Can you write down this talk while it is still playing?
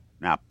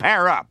Now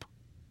pair up.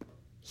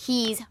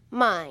 He's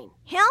mine.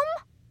 Him?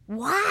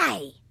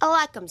 Why? I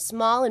like him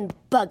small and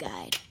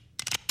bug-eyed.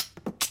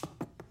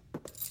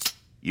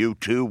 You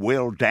two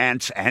will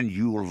dance and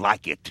you'll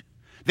like it.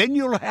 Then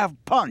you'll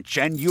have punch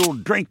and you'll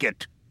drink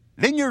it.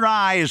 Then your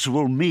eyes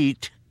will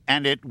meet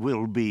and it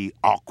will be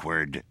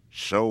awkward.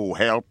 So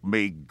help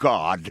me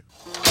God.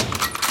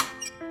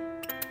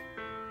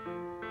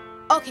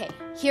 Okay,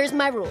 here's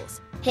my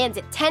rules. Hands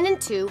at 10 and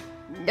 2,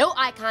 no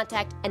eye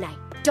contact, and I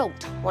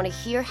don't want to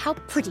hear how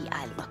pretty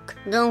I look.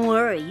 Don't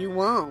worry, you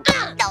won't.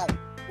 No.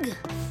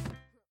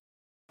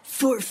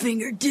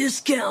 Four-finger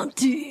discount,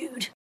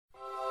 dude.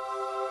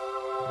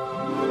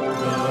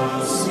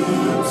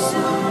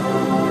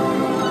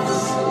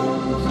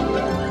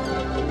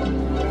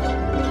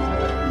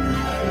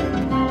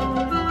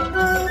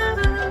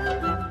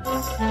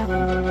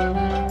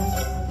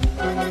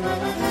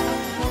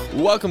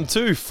 Welcome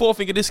to Four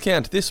Finger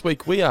Discount. This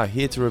week we are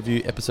here to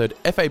review episode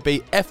FAB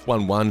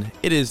F11.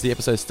 It is the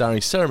episode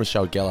starring Sarah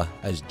Michelle Gellar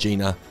as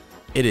Gina.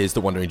 It is The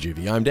Wandering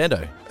Juvie. I'm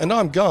Dando. And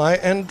I'm Guy,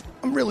 and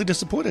I'm really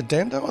disappointed,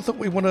 Dando. I thought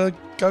we want to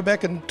go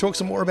back and talk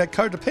some more about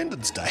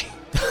Codependence Day.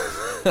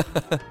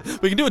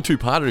 We can do a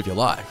two-parter if you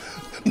like.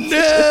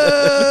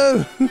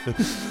 No!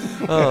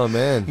 Oh,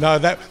 man. No,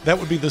 that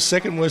would be the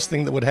second worst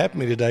thing that would happen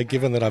to me today,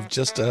 given that I've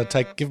just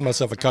given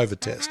myself a COVID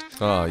test.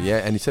 Oh, yeah,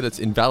 and you said it's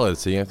invalid,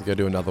 so you have to go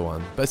do another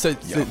one. But so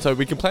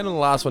we complained on the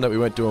last one that we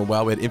weren't doing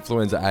well. We had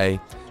influenza A.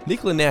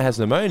 Nicola now has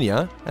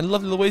pneumonia, and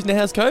lovely Louise now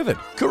has COVID.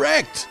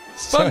 Correct!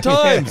 Fun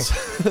times!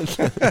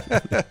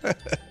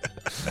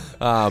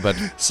 But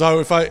So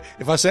if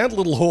I sound a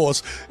little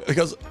hoarse,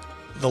 because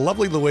the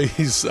lovely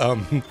Louise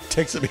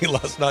texted me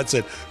last night and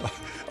said,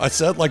 I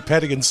sound like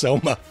Patty and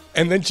Selma.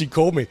 And then she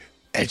called me,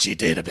 and she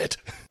did a bit.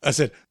 I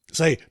said,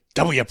 say,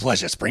 double your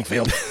pleasure,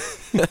 Springfield.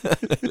 you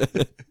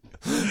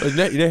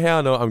know how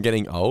I know I'm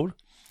getting old?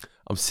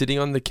 I'm sitting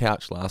on the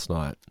couch last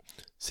night,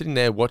 sitting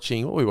there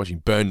watching, what were we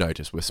watching? Burn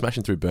Notice. We're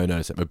smashing through Burn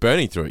Notice. We're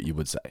burning through it, you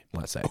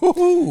might say.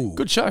 Ooh.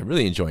 Good show,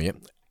 really enjoying it.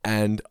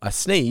 And I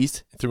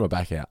sneezed, threw my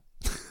back out.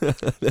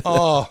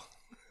 Oh.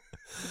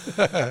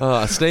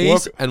 I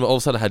sneezed, and all of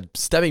a sudden I had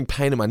stabbing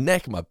pain in my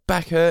neck, and my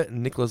back hurt,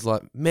 and Nicola's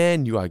like,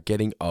 man, you are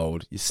getting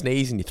old. You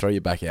sneeze and you throw your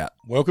back out.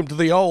 Welcome to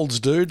the olds,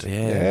 dude.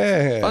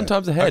 Yeah. Fun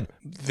times ahead.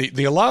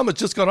 The alarm has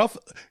just gone off.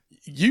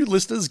 You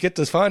listeners get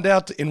to find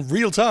out in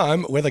real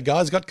time whether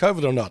Guy's got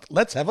COVID or not.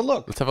 Let's have a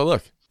look.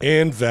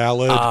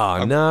 Invalid.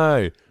 Oh,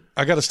 no.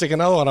 I got to stick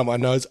another one on my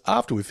nose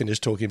after we finish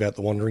talking about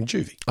The Wandering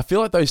Juvie. I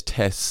feel like those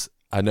tests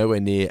are nowhere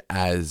near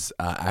as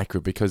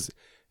accurate because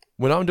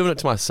when I'm doing it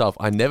to myself,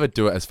 I never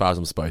do it as far as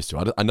I'm supposed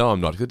to. I know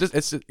I'm not.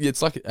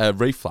 It's like a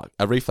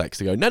reflex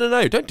to go,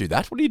 no, don't do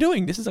that. What are you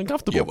doing? This is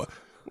uncomfortable. Yeah,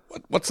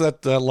 what's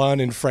that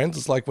line in Friends?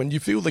 It's like when you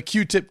feel the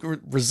Q-tip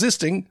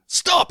resisting,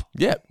 stop.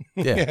 Yeah.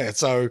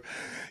 So,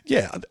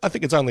 I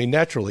think it's only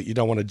natural that you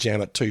don't want to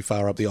jam it too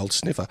far up the old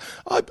sniffer.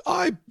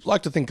 I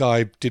like to think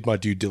I did my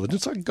due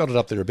diligence. I got it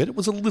up there a bit. It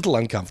was a little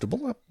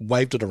uncomfortable. I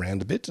waved it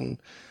around a bit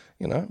and,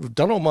 we've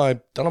done all my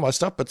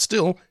stuff, but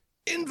still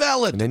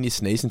invalid. And then you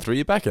sneeze and threw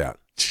your back out.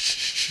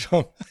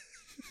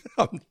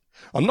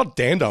 I'm not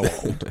Dando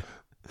old.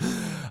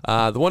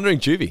 The Wandering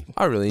Juvie.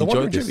 I really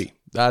enjoyed this. Juvie.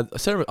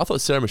 I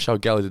thought Sarah Michelle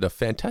Gellar did a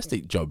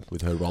fantastic job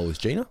with her role as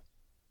Gina.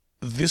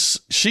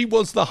 She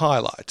was the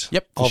highlight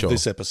of sure.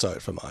 this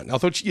episode for mine. I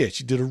thought, she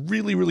did a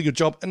really, really good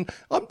job. And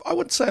I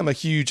would say I'm a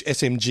huge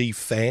SMG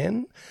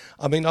fan.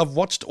 I mean, I've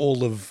watched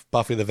all of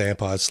Buffy the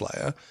Vampire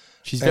Slayer.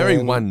 She's very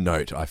one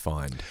note, I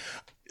find.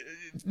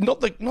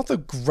 Not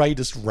the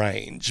greatest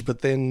range,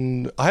 but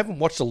then I haven't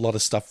watched a lot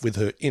of stuff with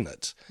her in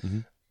it.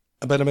 Mm-hmm.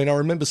 But I mean, I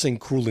remember seeing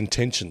Cruel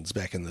Intentions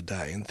back in the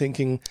day and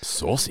thinking...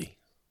 Saucy.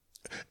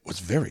 It was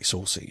very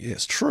saucy,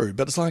 yes, true.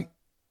 But it's like,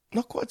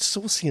 not quite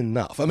saucy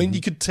enough. I mean, you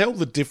could tell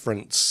the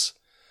difference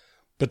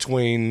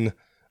between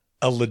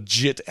a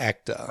legit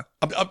actor.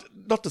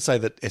 Not to say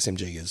that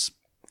SMG is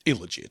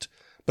illegit,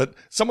 but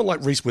someone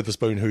like Reese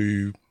Witherspoon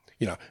who,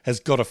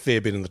 has got a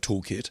fair bit in the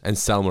toolkit. And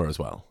Selma as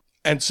well.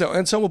 And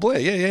Selma Blair,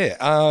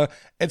 yeah.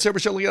 And Sarah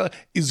Michelle Gellar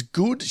is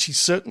good. She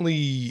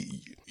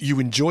certainly,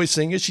 you enjoy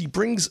seeing her. She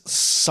brings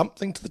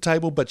something to the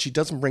table, but she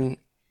doesn't bring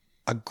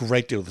a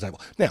great deal to the table.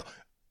 Now,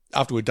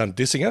 after we're done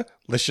dissing her,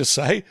 let's just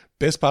say,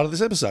 best part of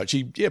this episode.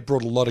 She,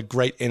 brought a lot of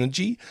great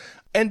energy.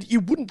 And you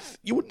wouldn't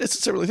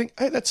necessarily think,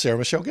 hey, that's Sarah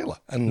Michelle Gellar,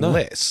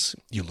 unless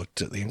you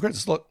looked at the end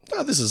credits. Like,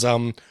 no, this is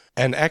an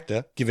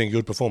actor giving a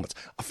good performance.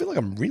 I feel like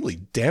I'm really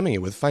damning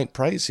her with faint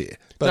praise here.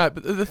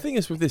 But the thing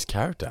is with this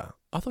character,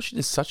 I thought she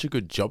did such a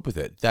good job with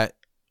it that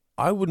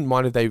I wouldn't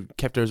mind if they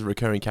kept her as a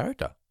recurring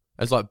character.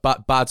 As like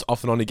Bart's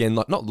off and on again,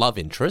 like not love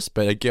interest,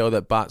 but a girl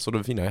that Bart sort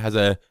of, has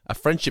a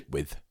friendship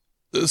with.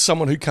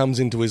 Someone who comes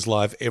into his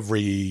life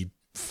every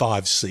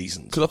 5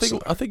 seasons. Because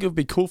I think it would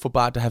be cool for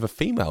Bart to have a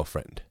female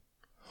friend.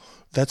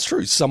 That's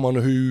true. Someone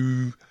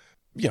who,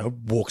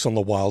 walks on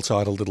the wild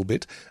side a little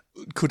bit,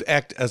 could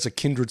act as a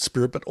kindred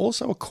spirit, but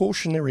also a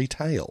cautionary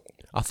tale.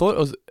 I thought it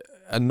was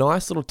a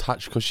nice little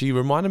touch because she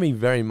reminded me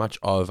very much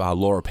of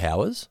Laura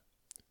Powers.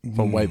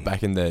 from way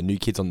back in the New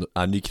Kid on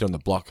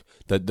the Block,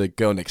 the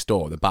girl next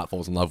door that Bart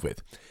falls in love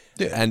with.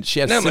 Yeah. And she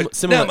has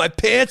Now my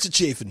pants are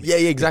chafing me. Yeah,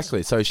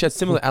 exactly. So she has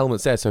similar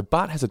elements there. So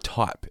Bart has a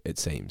type, it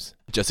seems.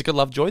 Jessica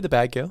Lovejoy, the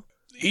bad girl.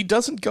 He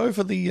doesn't go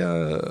for the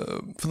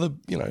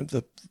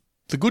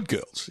good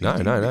girls.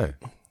 No.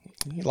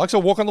 He likes to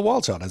walk on the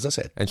wild side, as I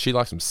said. And she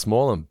likes them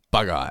small and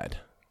bug-eyed.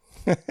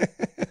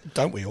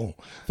 Don't we all?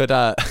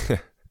 But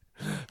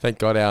thank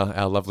God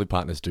our lovely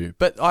partners do.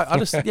 But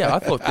I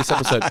thought this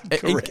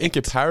episode, in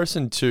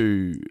comparison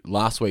to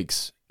last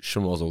week's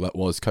schmozzle that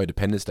was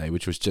Codependence Day,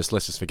 which was just,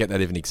 let's just forget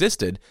that even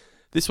existed,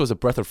 this was a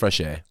breath of fresh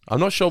air. I'm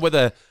not sure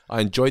whether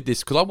I enjoyed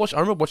this, because I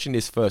remember watching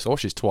this first. I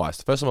watched this twice.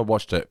 The first time I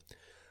watched it,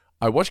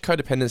 I watched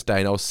Codependence Day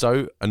and I was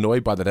so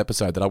annoyed by that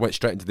episode that I went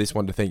straight into this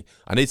one to think,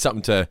 I need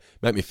something to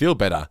make me feel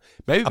better.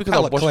 Maybe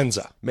because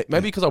cleanser.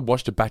 Maybe because I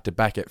watched it back to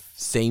back, it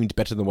seemed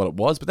better than what it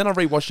was. But then I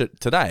rewatched it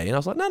today and I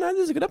was like, no, this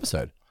is a good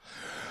episode.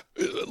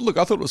 Look,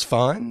 I thought it was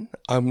fine.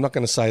 I'm not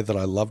going to say that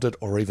I loved it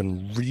or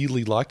even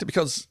really liked it,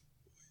 because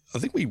I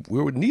think we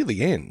were near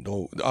the end,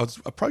 or I was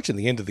approaching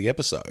the end of the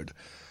episode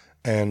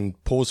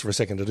and paused for a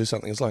second to do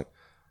something. It's like,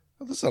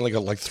 this has only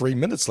got like 3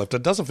 minutes left.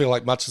 It doesn't feel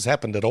like much has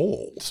happened at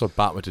all. So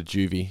Bart went to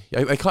juvie.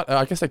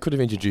 I guess they could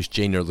have introduced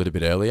Gina a little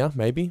bit earlier,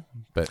 maybe,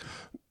 but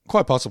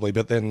quite possibly.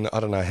 But then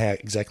I don't know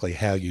exactly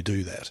how you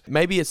do that.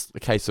 Maybe it's a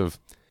case of,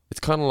 it's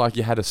kind of like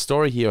you had a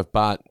story here of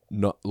Bart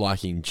not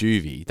liking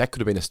juvie. That could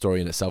have been a story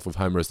in itself with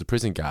Homer as the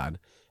prison guard,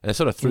 and they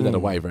sort of threw that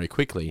away very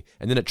quickly.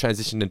 And then it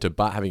transitioned into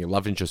Bart having a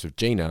love interest with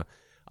Gina.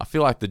 I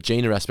feel like the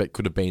Gina aspect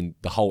could have been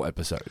the whole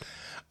episode.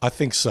 I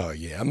think so,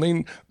 yeah. I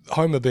mean,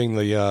 Homer being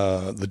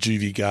the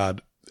juvie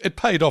guard, it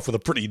paid off with a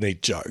pretty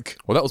neat joke.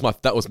 Well, that was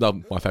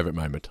my favourite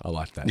moment. I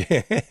liked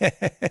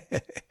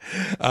that.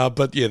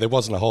 But yeah, there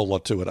wasn't a whole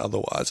lot to it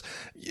otherwise.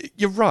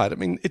 You're right. I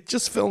mean, it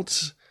just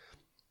felt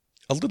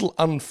a little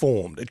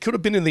unformed. It could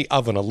have been in the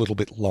oven a little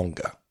bit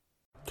longer.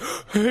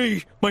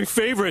 Hey, my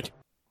favourite.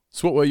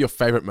 So what were your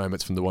favourite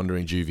moments from the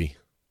Wandering Juvie?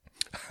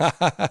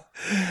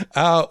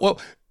 Well,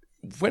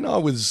 when I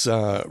was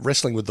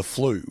wrestling with the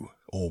flu,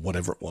 or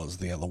whatever it was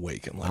the other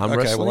week. I'm like, arm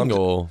wrestling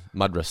or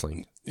mud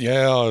wrestling?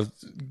 Yeah,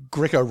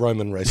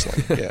 Greco-Roman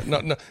wrestling. Yeah,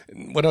 no,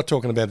 we're not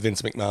talking about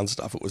Vince McMahon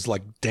stuff. It was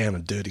like down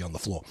and dirty on the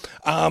floor.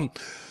 I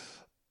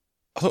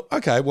thought,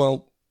 okay,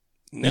 well,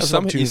 you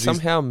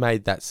somehow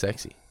made that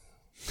sexy.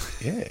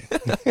 Yeah.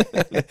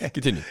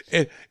 Continue.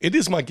 It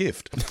is my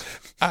gift.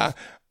 I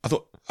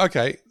thought,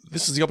 okay,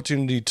 this is the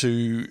opportunity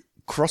to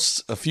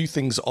cross a few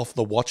things off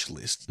the watch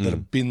list that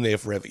have been there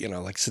forever,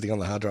 like sitting on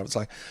the hard drive. It's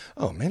like,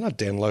 oh man, I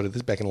downloaded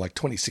this back in like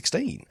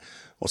 2016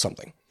 or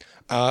something.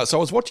 So I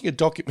was watching a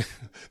document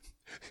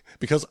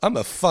because I'm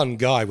a fun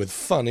guy with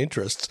fun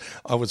interests.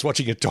 I was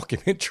watching a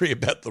documentary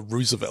about the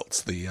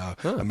Roosevelts, the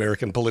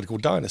American political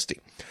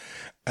dynasty.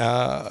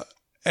 And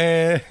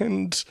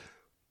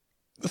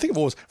the thing of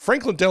it was,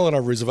 Franklin Delano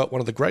Roosevelt,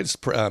 one of the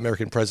greatest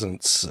American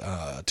presidents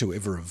to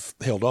ever have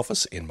held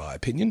office, in my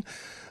opinion,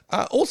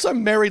 also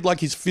married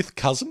like his fifth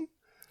cousin.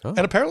 Oh.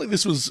 And apparently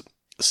this was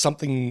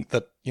something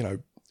that,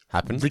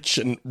 happened. Rich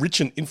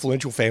and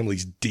influential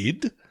families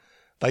did.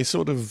 They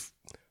sort of...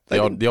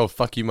 The old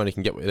fuck you money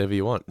can get whatever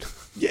you want.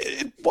 Yeah,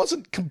 it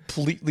wasn't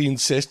completely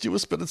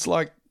incestuous, but it's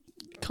like...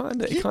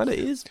 It kind of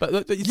is.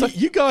 But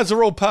you guys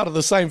are all part of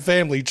the same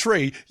family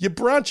tree. Your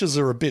branches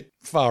are a bit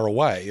far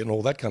away and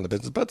all that kind of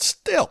business, but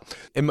still.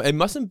 It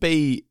mustn't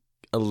be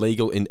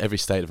illegal in every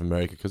state of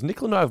America, because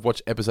Nicola and I have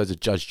watched episodes of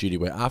Judge Judy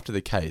where after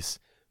the case,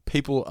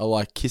 people are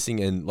like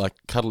kissing and like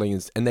cuddling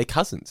and they're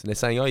cousins and they're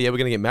saying, oh yeah, we're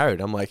going to get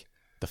married. I'm like,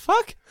 the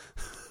fuck?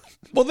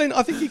 Well, then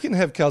I think you can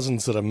have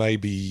cousins that are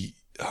maybe...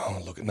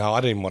 Oh, look, no,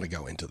 I didn't want to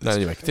go into this. No,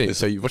 anyway, continue.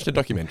 So you watched the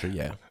documentary,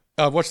 yeah.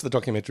 I watched the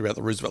documentary about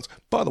the Roosevelts.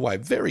 By the way,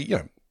 very,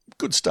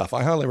 good stuff.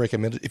 I highly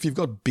recommend it. If you've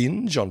got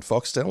Binge on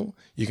Foxtel,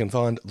 you can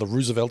find The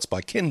Roosevelts by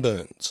Ken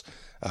Burns,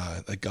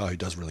 a guy who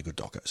does really good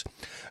docos.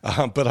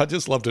 But I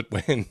just loved it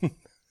when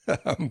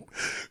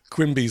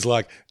Quimby's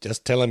like,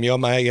 just tell him you're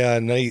my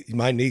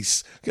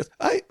niece. He goes,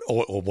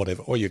 or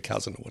whatever, or your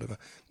cousin or whatever.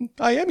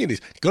 I am your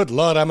niece. Good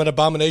Lord, I'm an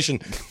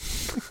abomination.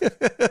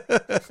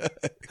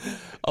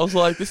 I was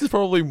like, this is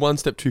probably one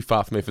step too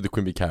far for me for the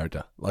Quimby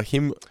character. Like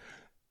him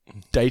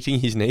dating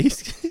his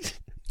niece.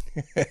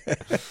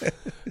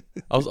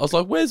 I was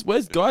like,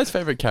 where's Guy's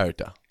favourite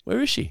character?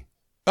 Where is she?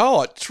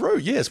 Oh, true.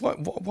 Yes.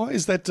 Why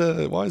is that?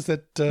 Why is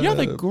that? You're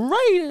the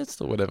greatest,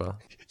 or whatever.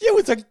 You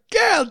was a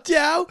girl,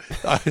 Joe.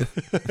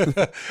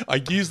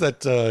 I used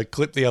that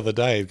clip the other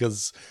day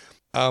because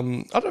I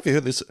don't know if you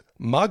heard this.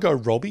 Margot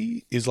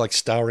Robbie is like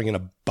starring in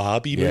a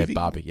Barbie movie. Yeah,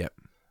 Barbie. Yep.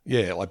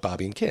 Yeah, like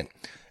Barbie and Ken,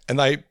 and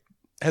they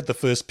had the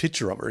first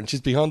picture of her, and she's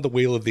behind the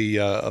wheel of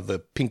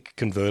the pink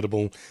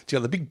convertible. She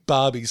got the big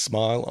Barbie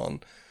smile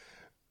on.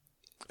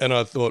 And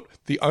I thought,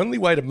 the only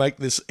way to make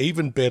this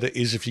even better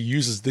is if she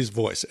uses this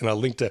voice. And I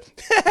linked her,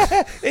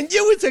 and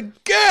you was a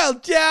girl,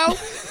 Joe.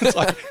 It's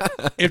like,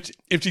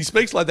 if she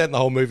speaks like that in the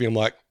whole movie, I'm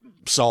like,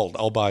 sold.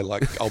 I'll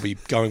be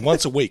going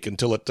once a week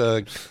until it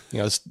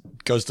goes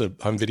to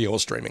home video or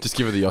streaming. Just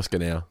give her the Oscar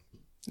now.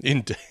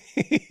 Indeed.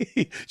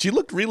 She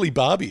looked really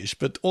Barbie-ish,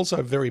 but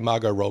also very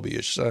Margot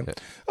Robbie-ish. So, I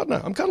don't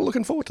know. I'm kind of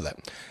looking forward to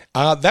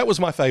that. That was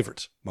my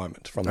favourite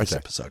moment from this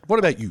episode. What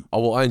about you?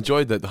 Oh, well, I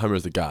enjoyed that Homer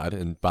as the guard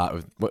and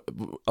Bart.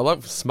 I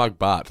love smug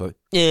Bart. Like,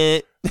 yeah.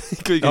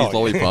 Could use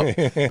lollipop.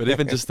 But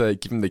even just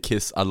give him the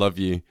kiss, I love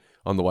you,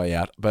 on the way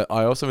out. But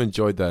I also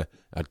enjoyed I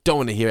don't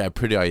want to hear how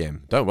pretty I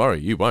am. Don't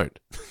worry, you won't.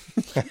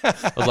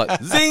 I was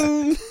like,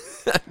 zing!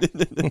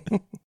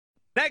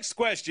 Next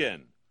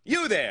question.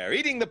 You there,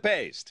 eating the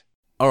paste.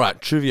 All right,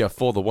 trivia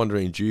for the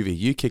Wandering Juvie.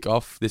 You kick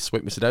off this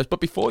week, Mr. Davis. But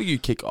before you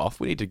kick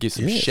off, we need to give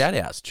some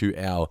shout-outs to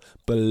our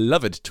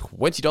beloved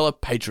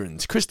 $20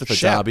 patrons. Christopher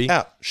Darby.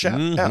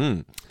 Shout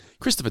out.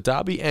 Christopher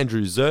Darby,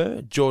 Andrew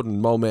Zer,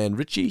 Jordan Moleman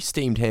Ritchie,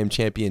 Steamed Ham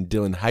Champion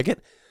Dylan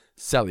Haggett,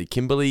 Sally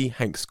Kimberley,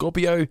 Hank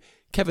Scorpio,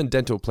 Kevin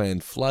Dental Plan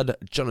Flood,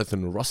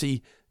 Jonathan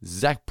Rossi,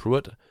 Zach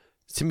Pruitt,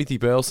 Timothy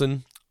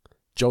Burleson,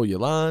 Joel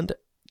Yolande,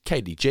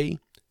 Katie G,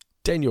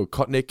 Daniel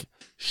Kotnick,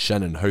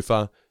 Shannon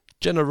Hofer,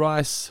 Jenna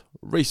Rice,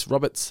 Reese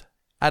Roberts,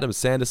 Adam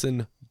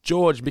Sanderson,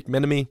 George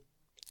McMenemy,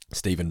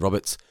 Stephen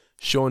Roberts,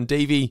 Sean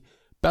Devey,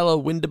 Bella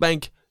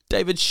Winderbank,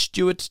 David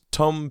Stewart,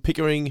 Tom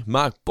Pickering,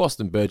 Mark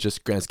Boston Burgess,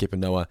 Groundskeeper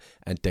Noah,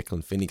 and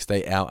Declan Phoenix.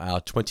 They are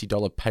our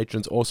 $20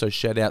 patrons. Also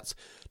shout outs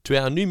to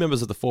our new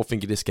members of the Four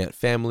Finger Discount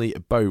family,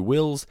 Bo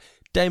Wills,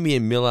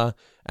 Damian Miller,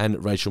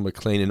 and Rachel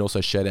McLean, and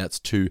also shout outs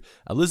to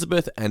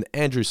Elizabeth and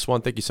Andrew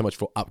Swan. Thank you so much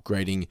for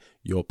upgrading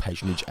your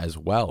patronage as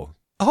well.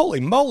 Holy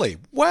moly.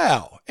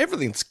 Wow.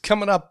 Everything's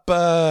coming up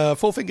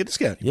Four Finger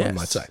Discount, one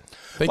might say.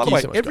 Thank you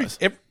so much, guys.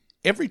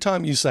 Every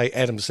time you say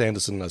Adam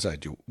Sanderson, I say,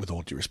 with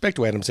all due respect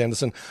to Adam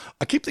Sanderson,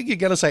 I keep thinking you're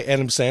going to say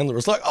Adam Sandler.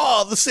 It's like,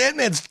 oh, the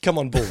Sandman's come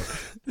on board.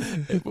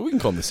 Well, we can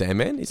call him the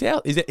Sandman. He's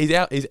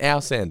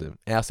our Sandman.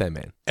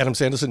 Adam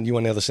Sanderson, you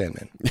are now the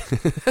Sandman.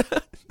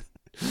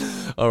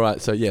 All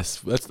right, so yes,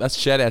 that's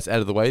shout-outs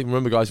out of the way.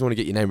 Remember, guys, if you want to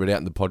get your name read out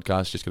in the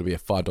podcast, just got to be a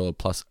 $5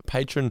 plus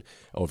patron,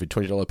 or if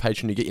you're a $20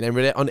 patron, you get your name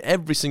read out on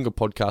every single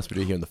podcast we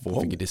do here on the Four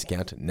Finger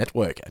Discount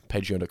Network at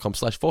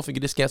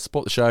patreon.com/4fingerdiscount.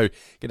 Support the show,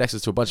 get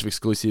access to a bunch of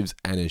exclusives,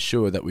 and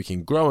ensure that we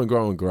can grow and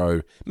grow and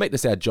grow, make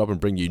this our job, and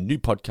bring you new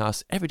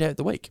podcasts every day of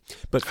the week.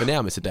 But for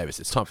now, Mr. Davis,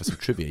 it's time for some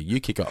trivia. You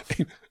kick off.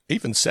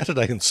 Even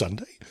Saturday and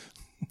Sunday?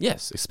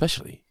 Yes,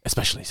 especially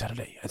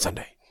Saturday and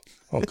Sunday.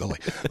 Oh, golly.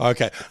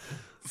 Okay.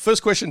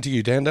 First question to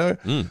you, Dando.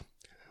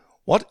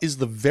 What is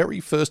the very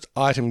first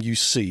item you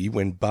see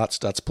when Bart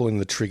starts pulling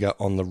the trigger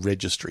on the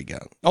registry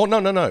gun? Oh, no.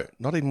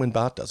 Not even when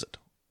Bart does it.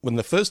 When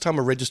the first time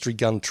a registry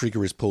gun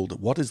trigger is pulled,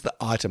 what is the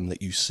item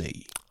that you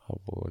see? Oh,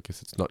 well, I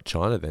guess it's not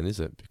China then, is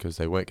it? Because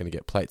they weren't going to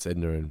get plates,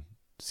 Edna and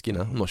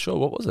Skinner. I'm not sure.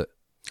 What was it?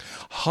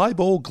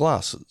 Highball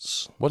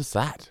glasses. What is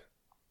that?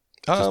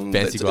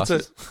 Fancy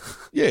glasses?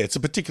 It's a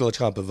particular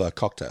type of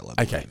cocktail.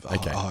 I believe,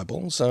 Okay.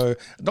 Highball. So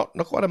not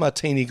quite a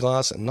martini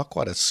glass and not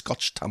quite a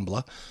Scotch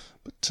tumbler,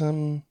 but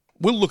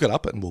we'll look it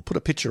up and we'll put a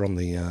picture on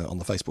the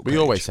Facebook page. We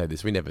always say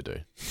this. We never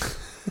do.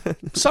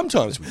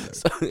 Sometimes we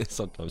do.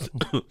 Sometimes.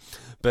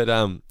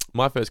 But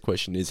my first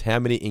question is, how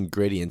many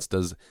ingredients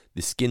does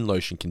the skin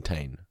lotion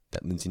contain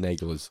that Lindsay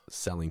Naegle is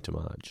selling to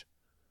Marge?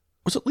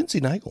 Was it Lindsay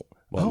Naegle?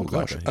 Well, oh,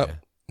 gosh.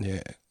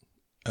 Yeah.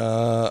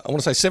 I want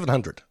to say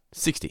 700.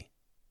 60.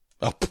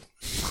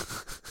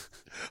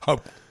 Oh,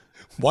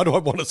 why do I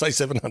want to say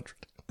 700?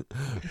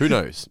 Who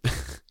knows?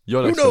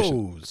 Your next Who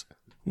question. knows?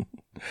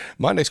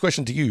 My next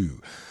question to you.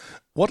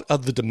 What are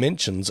the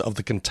dimensions of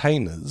the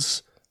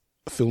containers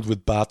filled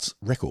with Bart's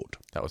record?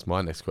 That was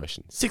my next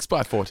question.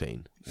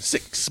 6x14.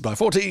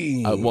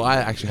 6x14. Well, I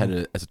actually had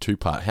it as a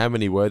two-part. How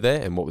many were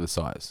there and what were the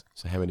size?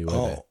 So how many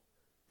were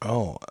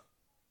there?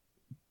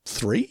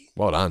 3?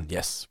 Well done.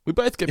 Yes. We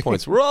both get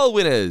points. We're all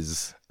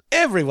winners.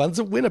 Everyone's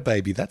a winner,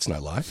 baby. That's no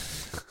lie.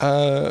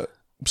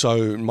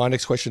 So my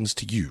next question's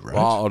to you, right?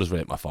 Well, I'll just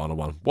read my final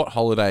one. What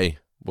holiday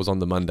was on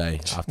the Monday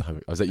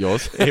after? Was that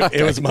yours?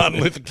 It was Martin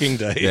Luther King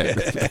Day.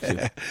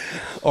 Yeah.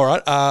 All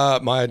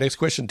right. My next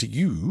question to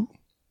you.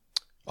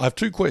 I have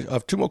two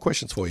more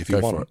questions for you if you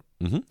want for it.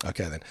 Mm-hmm.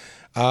 Okay, then.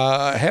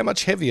 How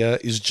much heavier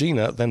is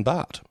Gina than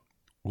Bart?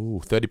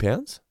 Ooh, 30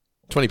 pounds?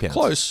 20 pounds.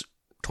 Close.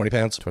 20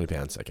 pounds. 20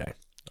 pounds, okay.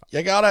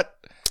 You got it.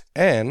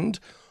 And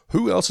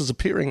who else is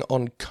appearing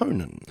on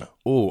Conan?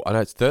 Oh, I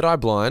know it's Third Eye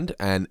Blind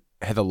and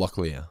Heather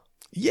Locklear.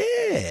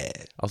 Yeah.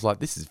 I was like,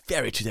 this is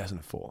very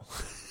 2004.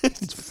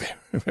 It's very,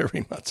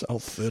 very much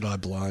old Third Eye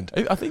Blind.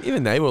 I think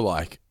even they were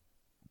like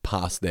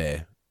past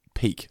their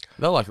peak.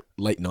 They were like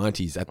late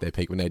 90s at their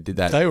peak when they did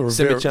that. They were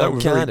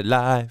kind of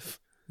life.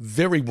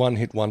 Very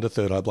one-hit wonder,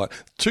 Third Eye Blind.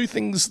 Two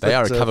things they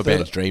are a cover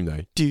band's dream, though.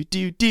 Do.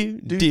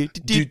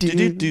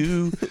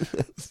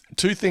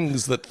 Two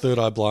things that Third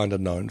Eye Blind are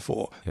known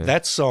for. Yeah.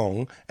 That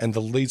song and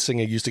the lead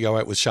singer used to go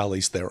out with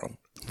Charlize Theron.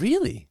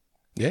 Really?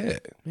 Yeah.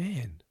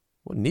 Man,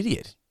 what an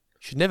idiot.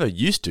 Should never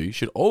used to.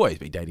 Should always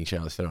be dating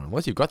Charlize Theron.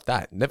 Once you've got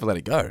that, never let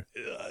it go.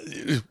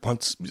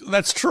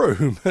 That's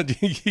true.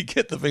 But you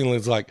get the feeling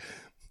it's like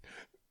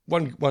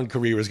one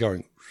career is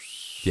going.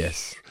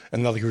 Yes.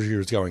 Another career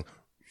is going.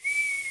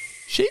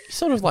 She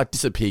sort of like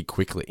disappeared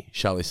quickly,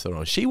 Charlize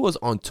Theron. She was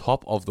on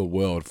top of the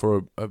world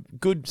for a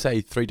good,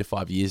 say, 3 to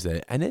 5 years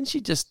there. And then she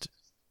just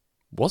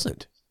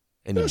wasn't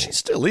anymore. No, she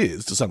still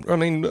is to some. I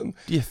mean, Do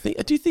you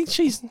think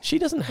she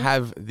doesn't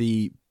have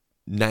the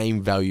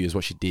name value as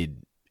what she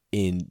did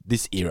in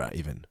this era,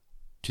 even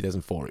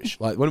 2004-ish?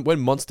 Like when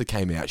Monster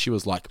came out, she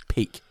was like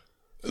peak.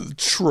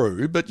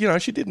 true, but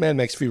she did Mad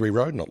Max Fury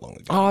Road not long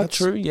ago. Oh,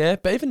 true, yeah.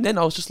 But even then,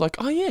 I was just like,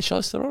 oh yeah,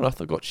 Charlize Theron. I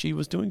forgot she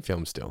was doing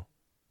film still.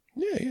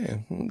 Yeah.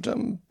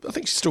 And, I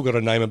think she's still got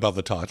her name above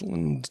the title,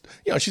 and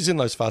she's in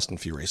those Fast and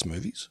Furious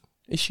movies.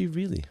 Is she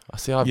really? I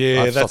see. I've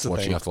that's stopped the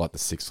watching thing. after like the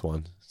 6th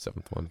one,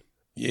 7th one.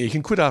 Yeah, you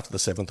can quit after the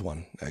 7th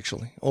one,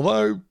 actually.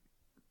 Although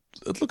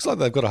it looks like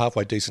they've got a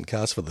halfway decent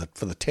cast for the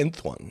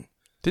 10th one.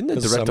 Didn't the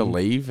 'Cause, director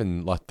leave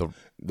and like the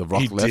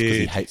Rock he left because he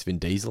did. hates Vin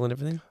Diesel and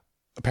everything?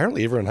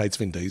 Apparently, everyone hates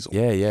Vin Diesel.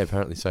 Yeah,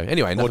 apparently so.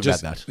 Anyway, enough about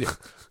that. Yeah.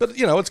 But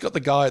it's got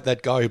that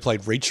guy who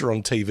played Reacher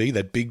on TV,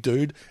 that big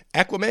dude,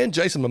 Aquaman.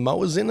 Jason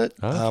Momoa's in it.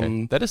 Oh,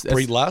 okay. That's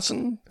Brie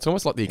Larson. It's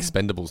almost like the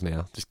Expendables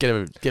now. Just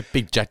get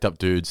big jacked up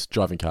dudes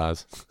driving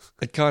cars.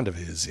 It kind of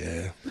is,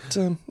 yeah. But I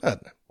don't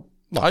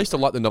know. I used to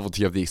like the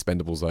novelty of the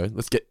Expendables though.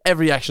 Let's get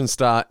every action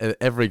star that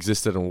ever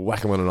existed and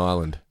whack them on an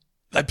island.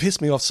 They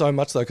piss me off so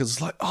much though, because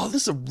it's like, oh,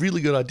 this is a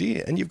really good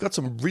idea, and you've got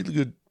some really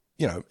good,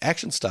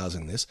 action stars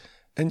in this,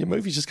 and your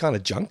movie's just kind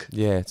of junk.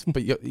 Yeah, it's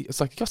like you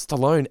got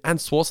Stallone and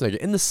Schwarzenegger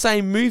in the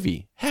same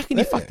movie. How can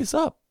you fuck this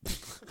up?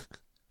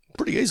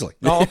 Pretty easily.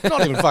 No,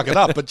 not even fuck it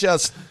up, but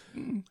just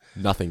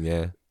Nothing.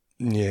 Yeah.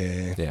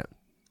 yeah.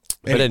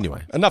 But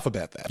anyway, enough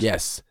about that.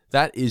 yes,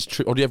 that is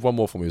true. Or do you have one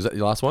more for me? Was that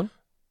your last one?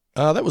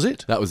 That was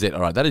it. That was it.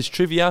 All right, that is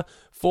trivia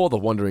for The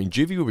Wandering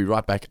Juvie. We'll be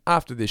right back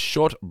after this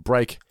short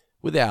break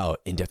with our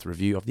in-depth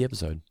review of the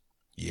episode.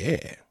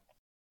 Yeah.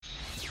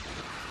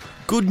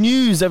 Good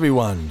news,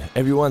 everyone!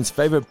 Everyone's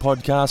favourite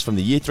podcast from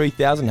the year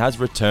 3000 has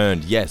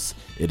returned. Yes,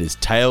 it is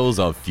Tales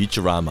of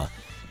Futurama.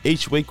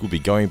 Each week we'll be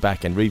going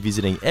back and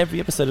revisiting every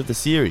episode of the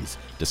series,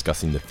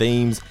 discussing the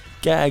themes,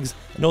 gags,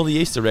 and all the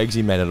Easter eggs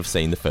you may not have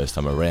seen the first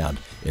time around.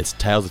 It's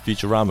Tales of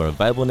Futurama,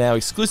 available now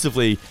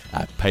exclusively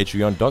at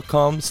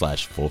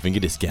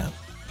patreon.com/4fingerdiscount.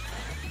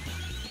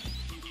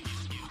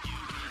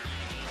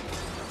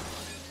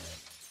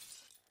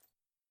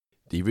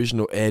 The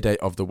original air date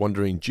of The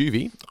Wandering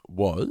Juvie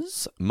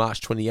was March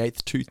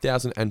 28th,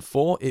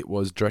 2004. It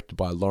was directed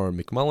by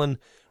Lauren McMullen,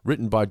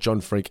 written by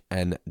John Frink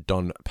and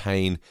Don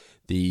Payne.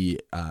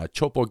 The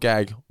chalkboard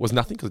gag was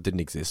nothing because it didn't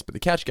exist, but the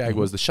couch gag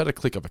was the shutter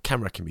click of a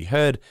camera can be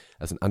heard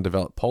as an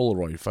undeveloped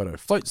Polaroid photo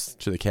floats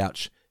to the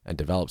couch and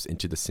develops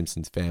into the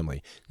Simpsons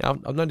family. Now,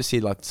 I've noticed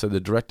here, so the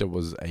director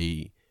was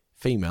a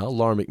female,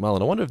 Lauren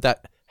McMullen. I wonder if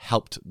that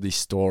helped the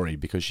story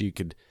because she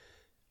could...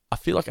 I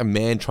feel like a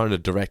man trying to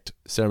direct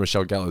Sarah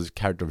Michelle Gellar's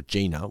character of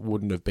Gina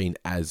wouldn't have been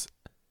as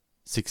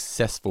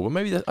successful. But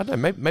maybe, I don't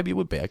know, maybe it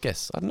would be, I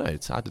guess. I don't know.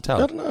 It's hard to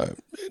tell. I don't know.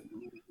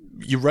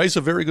 You raise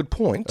a very good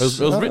point. It was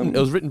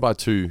written by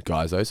two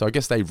guys, though, so I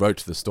guess they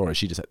wrote the story.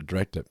 She just had to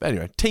direct it. But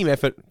anyway, team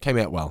effort, came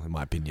out well, in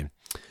my opinion.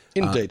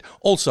 Indeed.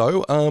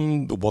 Also,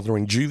 The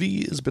Wandering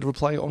Juvie is a bit of a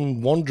play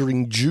on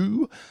Wandering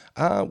Jew,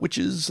 which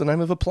is the name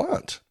of a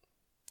plant.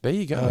 There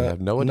you go. I have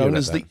no idea known about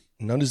as that.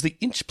 known as the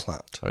inch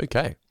plant.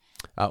 Okay.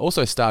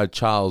 Also starred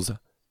Charles,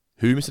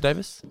 who, Mr.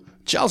 Davis?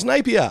 Charles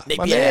Napier,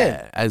 my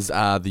man. As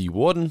the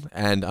warden,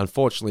 and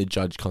unfortunately,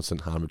 Judge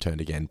Constant Harm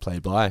returned again,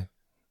 played by...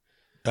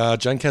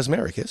 Jane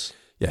Kasmerick, yes?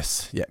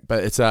 Yes, yeah,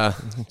 but it's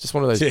just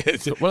one of those, Yeah,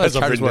 one of as those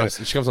I've characters written where it.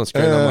 she comes on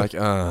screen and I'm like,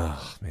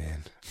 oh,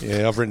 man.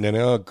 Yeah, I've written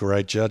down,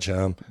 great Judge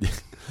Harm.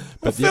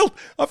 But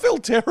I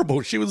felt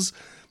terrible. She was,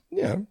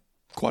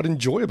 quite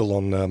enjoyable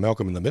on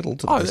Malcolm in the Middle,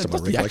 to the best that's of my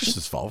not the recollection.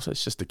 actress's fault.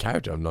 It's just the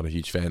character I'm not a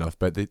huge fan of.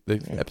 But the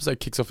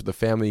episode kicks off with the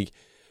family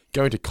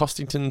going to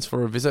Costington's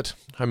for a visit.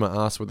 Homer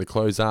asks where the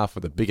clothes are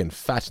for the big and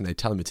fat, and they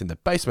tell him it's in the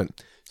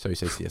basement. So he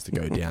says he has to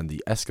go down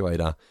the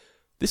escalator.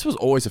 This was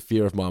always a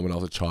fear of mine when I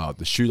was a child,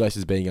 the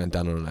shoelaces being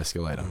undone on an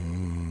escalator.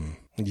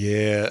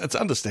 Yeah, it's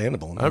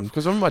understandable.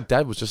 Because I remember my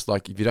dad was just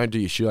like, if you don't do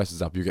your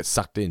shoelaces up, you get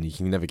sucked in, you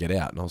can never get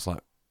out. And I was like,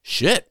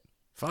 shit,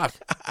 fuck.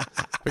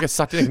 If I get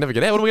sucked in, I can never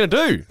get out. What are we going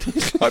to do?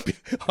 I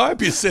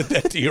hope you said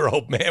that to your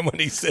old man when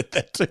he said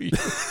that to you.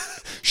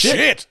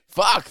 Shit!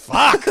 Fuck.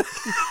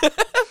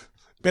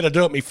 Better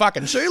do it me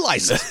fucking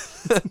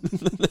shoelaces. It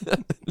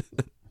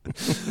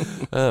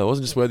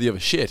wasn't just worthy of a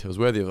shit, it was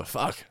worthy of a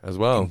fuck as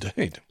well.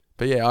 Indeed.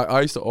 But yeah,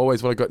 I used to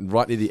always, when I got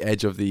right near the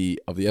edge of the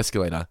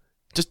escalator,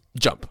 just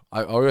jump.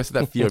 I always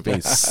had that fear of being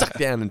sucked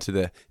down into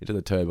the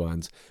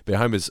turbines. But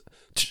Homer's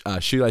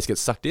shoelace gets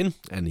sucked in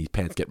and his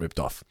pants get ripped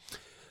off.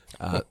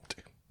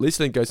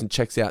 Lisa then goes and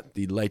checks out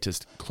the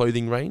latest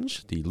clothing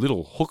range, the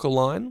Little Hooker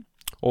line.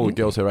 All the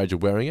girls her age are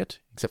wearing it,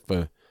 except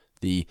for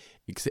the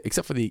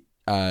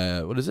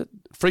what is it?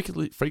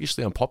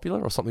 Freakishly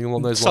unpopular or something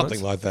along those lines.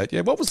 Something like that.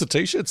 Yeah. What was the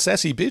T-shirt?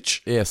 Sassy bitch.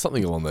 Yeah,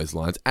 something along those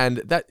lines. And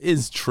that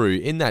is true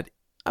in that.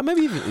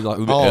 Maybe even like a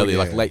little bit earlier,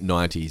 like late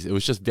 90s. It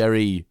was just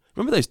very...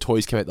 Remember those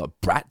toys came out like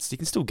Bratz? You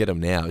can still get them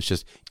now. It's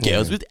just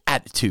girls with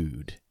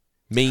attitude.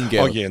 Mean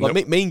Girls. Oh, yeah,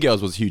 Mean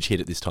Girls was a huge hit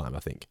at this time, I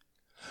think.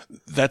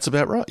 That's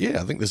about right.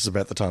 Yeah, I think this is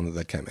about the time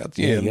that came out.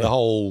 Yeah, and the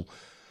whole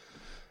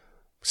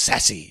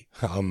sassy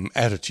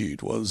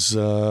attitude was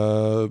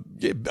a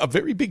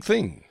very big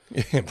thing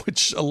Yeah,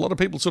 which a lot of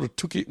people sort of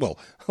took it. Well,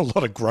 a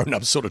lot of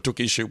grown-ups sort of took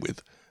issue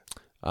with.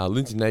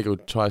 Lindsay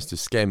Naegle tries to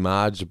scare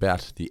Marge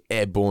about the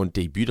airborne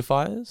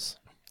debeautifiers.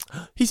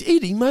 He's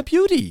eating my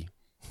beauty.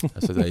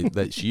 So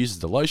she uses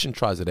the lotion,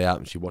 tries it out,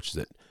 and she watches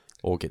it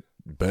all get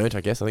burnt.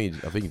 I guess I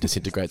think it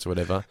disintegrates or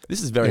whatever.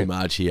 This is very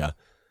Marge here.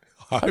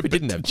 I hope he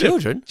didn't have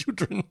children.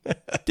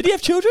 Did he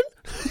have children?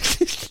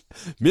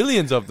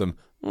 Millions of them.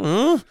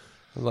 I'm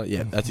like,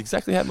 yeah, that's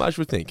exactly how Marge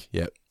would think.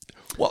 Yeah.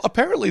 Well,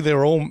 apparently there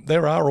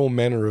are all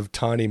manner of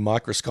tiny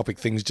microscopic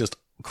things just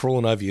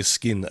crawling over your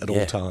skin at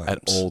all times. At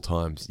all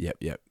times. Yep.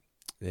 Yeah.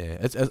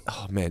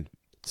 Oh man.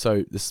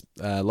 So this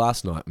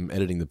last night I'm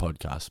editing the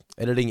podcast,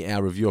 editing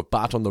our review of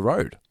Bart on the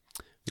Road,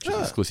 which is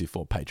exclusive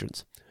for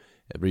patrons.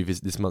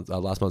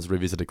 Last month's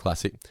Revisited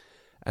Classic,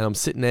 and I'm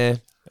sitting there,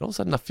 and all of a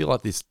sudden I feel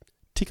like this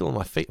tickle on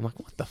my feet. I'm like,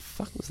 what the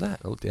fuck was that?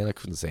 I looked down, I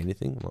couldn't see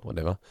anything. I'm like,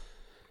 whatever.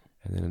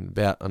 And then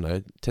about,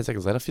 10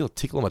 seconds later, I feel a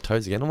tickle on my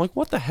toes again. I'm like,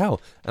 what the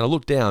hell? And I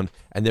look down,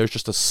 and there's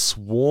just a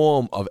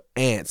swarm of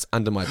ants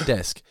under my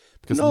desk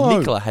because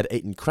Nicola had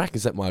eaten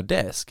crackers at my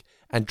desk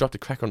and dropped a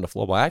cracker on the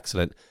floor by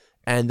accident,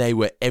 and they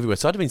were everywhere.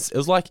 So it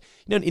was like,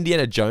 in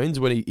Indiana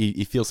Jones when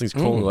he feels things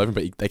crawling all over him,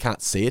 but they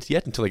can't see it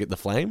yet until they get the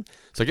flame.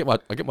 So I get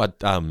my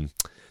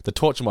the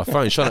torch on my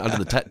phone, shine it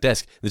under the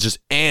desk. There's just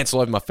ants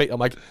all over my feet. I'm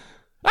like,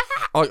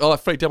 I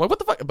freaked out. I'm like, what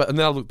the fuck? And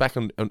then I look back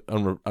on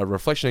a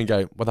reflection and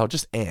go, well, they were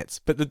just ants.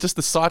 But just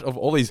the sight of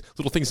all these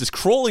little things just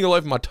crawling all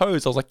over my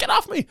toes, I was like, get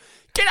off me!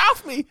 Get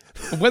off me!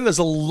 When there's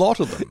a lot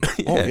of them.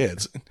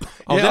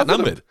 I was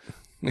outnumbered.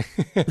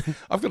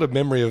 I've got a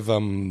memory of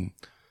one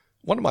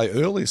of my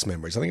earliest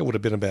memories. I think it would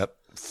have been about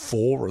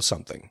 4 or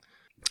something,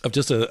 of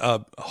just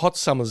a hot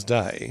summer's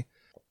day.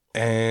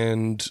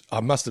 And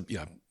I must have,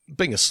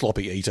 being a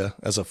sloppy eater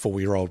as a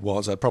 4-year-old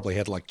was, I probably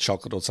had like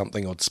chocolate or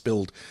something. I'd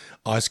spilled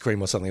ice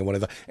cream or something or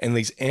whatever. And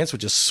these ants were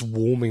just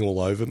swarming all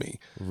over me.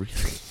 Really?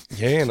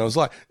 Yeah, and I was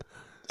like,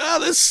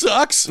 this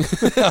sucks.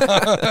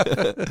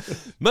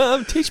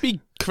 Mom, teach me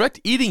correct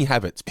eating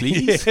habits,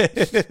 please.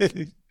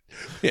 Yeah.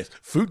 Yes,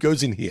 food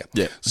goes in here.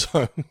 Yeah.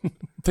 So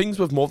things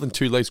with more than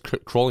 2 legs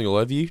crawling all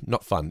over you,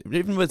 not fun.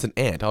 Even if it's an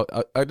ant,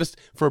 I just,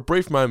 for a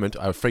brief moment,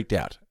 I freaked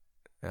out.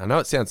 I know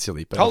it sounds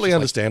silly, but totally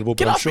understandable.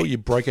 But I'm sure you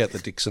break out the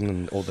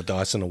Dixon or the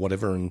Dyson or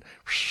whatever and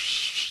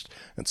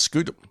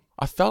scoot them.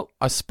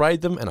 I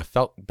sprayed them and I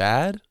felt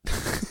bad,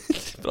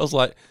 but I was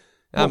like,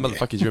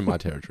 motherfuckers, you're in my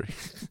territory.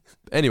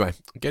 Anyway,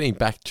 getting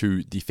back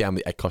to the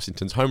family at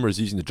Cossington's, Homer is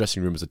using the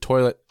dressing room as a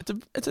toilet.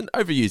 It's an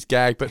overused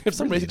gag, but for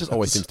some reason it just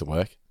always seems to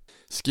work.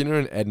 Skinner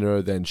and Edna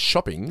are then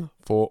shopping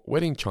for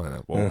wedding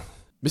china. Well,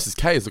 Mrs.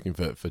 K is looking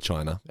for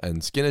china,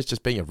 and Skinner's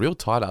just being a real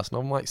tight ass. And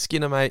I'm like,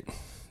 Skinner, mate,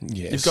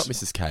 yes, you've got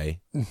Mrs.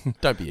 K.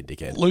 Don't be a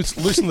dickhead.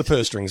 Loosen the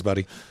purse strings,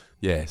 buddy.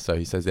 Yeah, so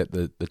he says that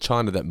the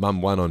china that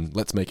Mum won on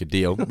Let's Make a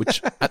Deal,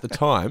 which at the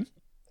time,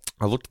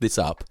 I looked this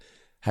up,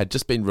 had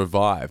just been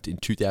revived in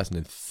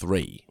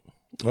 2003.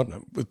 I don't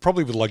know.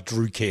 Probably with like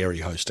Drew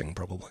Carey hosting,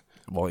 probably.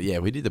 Well, yeah,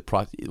 we did the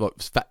price.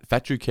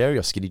 Fat Drew Carey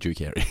or Skinny Drew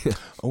Carey?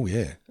 Oh,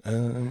 yeah.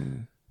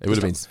 It would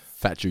have been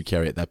Fat Drew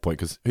Carey at that point,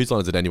 because whose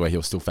line is it anyway? He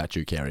was still Fat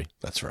Drew Carey.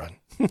 That's right.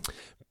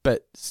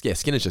 But yeah,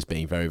 Skinner's just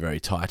being very,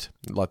 very tight.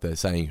 Like they're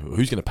saying,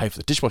 who's going to pay for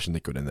the dishwashing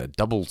liquid and the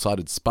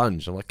double-sided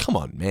sponge? I'm like, come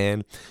on,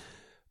 man.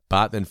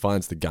 Bart then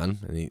finds the gun,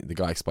 and the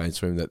guy explains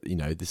to him that,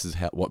 this is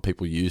what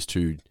people use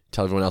to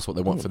tell everyone else what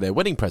they want for their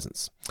wedding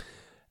presents.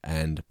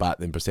 And Bart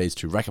then proceeds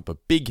to rack up a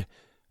big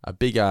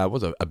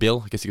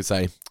bill, I guess you could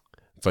say,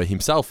 for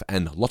himself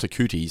and Lotta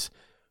Cooties.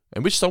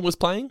 And which song was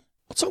playing?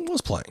 What song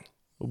was playing?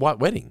 White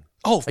Wedding.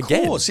 Oh, of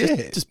course,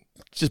 yeah.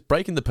 Just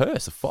breaking the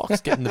purse. A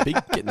Fox getting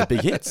the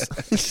big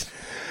hits.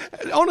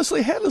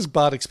 Honestly, how does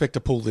Bart expect to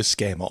pull this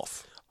scam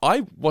off?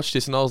 I watched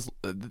this and I was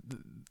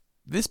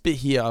this bit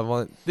here. I'm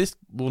like, this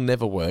will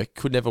never work.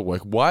 Could never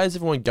work. Why is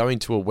everyone going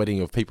to a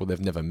wedding of people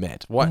they've never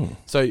met? Why?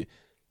 So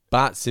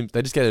Bart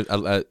they just get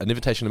an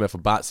invitation email for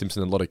Bart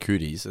Simpson and Lotta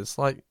Cooties. It's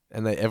like,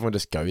 and everyone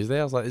just goes there.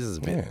 I was like, this is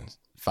a bit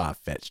far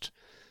fetched.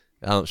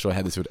 I'm not sure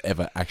how this would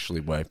ever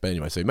actually work. But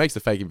anyway, so he makes the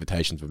fake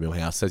invitations for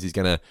Milhouse, says he's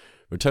going to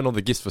return all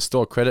the gifts for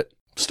store credit.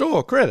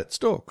 Store credit.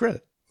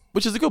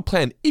 Which is a good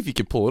plan if you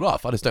could pull it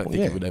off. I just don't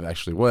think it would ever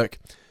actually work.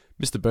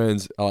 Mr.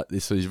 Burns,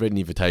 so he's reading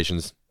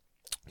invitations.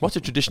 What's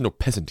a traditional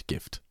peasant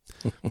gift?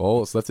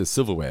 Well, so that's his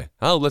silverware.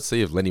 Oh, let's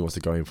see if Lenny wants to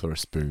go in for a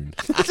spoon.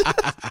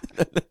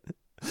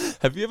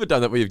 Have you ever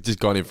done that where you've just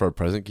gone in for a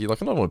present? You're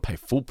like, I don't want to pay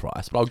full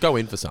price, but I'll go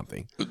in for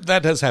something.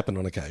 That has happened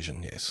on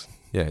occasion, yes.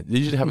 Yeah, it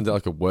usually happens at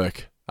like a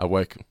workmate or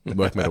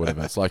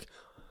whatever. It's like,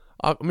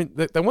 I mean,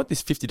 they want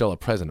this $50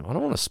 present. I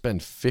don't want to spend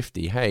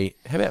 $50. Hey,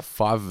 how about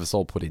 5 of us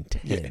all put in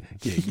 10?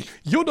 Yeah.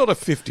 You're not a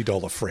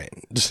 $50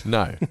 friend.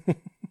 No.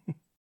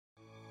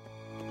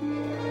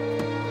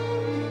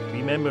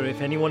 Remember,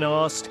 if anyone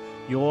asked,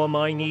 you're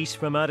my niece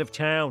from out of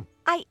town.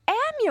 I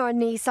am your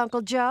niece,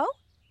 Uncle Joe.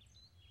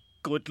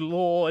 Good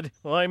Lord,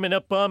 I'm an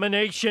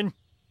abomination.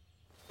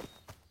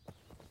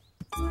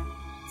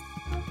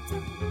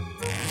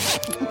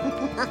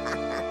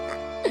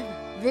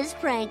 This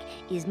prank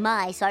is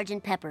my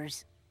Sgt.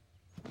 Pepper's.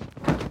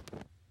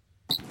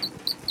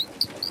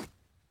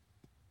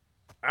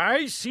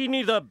 I see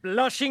neither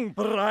blushing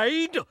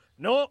bride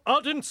nor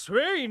ardent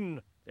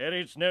swain. There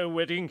is no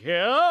wedding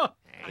here. Oh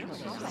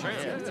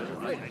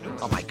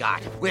my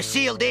God, we're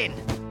sealed in.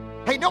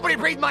 Hey, nobody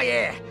breathe my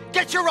air.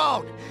 Get your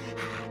own.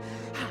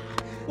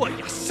 What,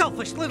 you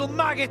selfish little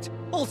maggot?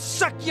 I'll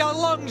suck your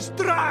lungs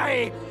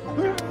dry.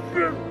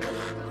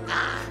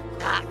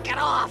 Get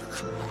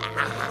off.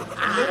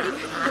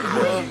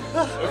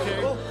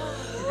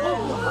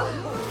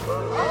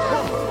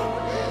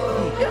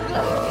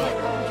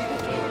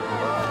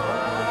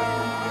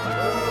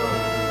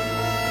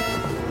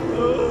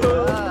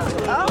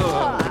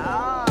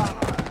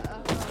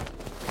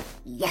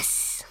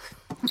 Yes.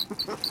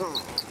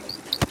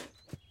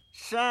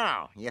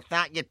 So, you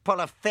thought you'd pull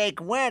a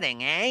fake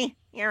wedding, eh?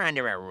 You're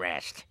under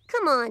arrest.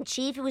 Come on,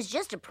 Chief. It was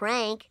just a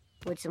prank.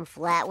 Would some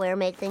flatware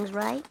make things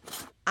right?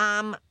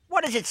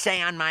 What does it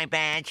say on my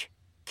badge?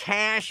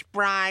 Cash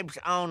bribes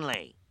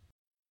only.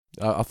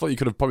 I thought you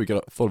could have probably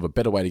thought of a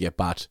better way to get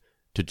Bart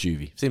to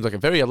juvie. Seems like a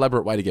very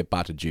elaborate way to get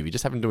Bart to juvie.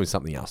 Just have him doing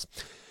something else.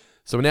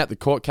 So we're now at the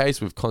court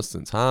case with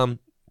Constance Harm.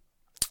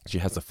 She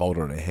has the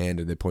folder in her hand,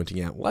 and they're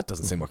pointing out, well, that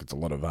doesn't seem like it's a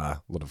lot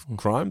of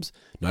crimes.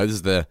 No, this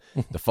is the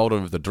folder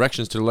of the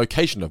directions to the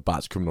location of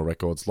Bart's criminal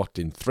records, locked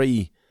in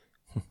three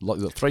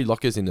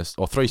lockers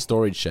or 3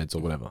 storage sheds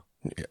or whatever.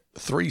 Yeah,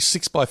 3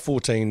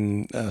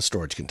 6x14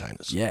 storage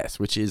containers. Yes,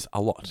 which is a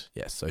lot.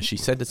 Yes, so she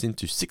sent us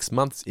into 6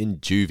 months in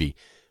juvie.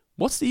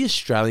 What's the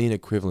Australian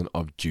equivalent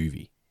of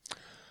juvie?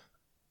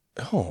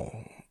 Oh,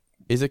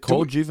 is it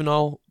called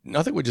juvenile?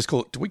 I think we just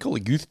call it. Do we call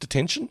it youth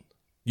detention?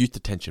 Youth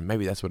detention.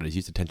 Maybe that's what it is.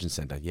 Youth detention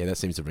centre. Yeah, that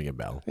seems to ring a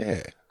bell.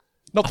 Yeah.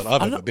 Not that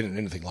I've ever been in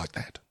anything like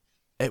that.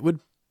 It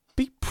would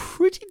be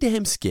pretty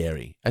damn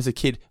scary as a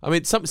kid. I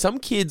mean, some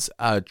kids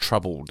are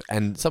troubled,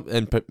 and I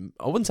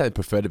wouldn't say they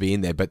prefer to be in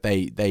there, but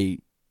they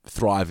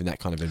thrive in that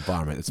kind of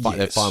environment. It's fine.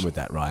 Yes. They're fine with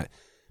that, right?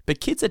 But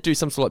kids that do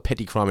some sort of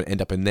petty crime and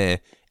end up in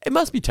there, it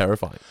must be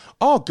terrifying.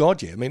 Oh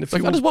God, yeah. I mean, I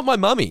just want my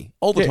mummy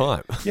all the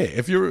time. Yeah,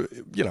 if you're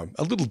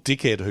a little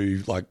dickhead who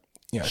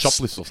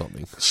shoplifts or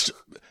something,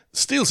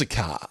 steals a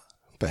car.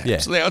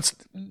 Yeah. Perhaps. Now,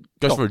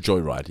 goes for a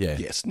joyride, yeah.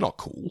 Yes, not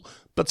cool,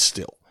 but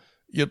still.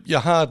 You're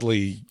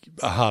hardly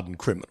a hardened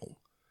criminal.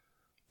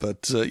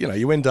 But,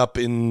 you end up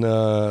in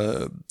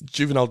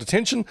juvenile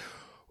detention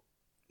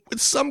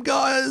with some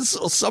guys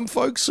or some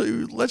folks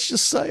who, let's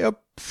just say, are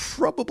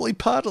probably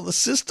part of the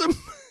system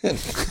and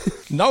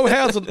know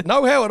how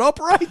it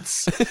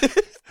operates.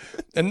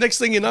 And next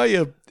thing you know,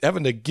 you're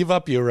having to give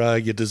up your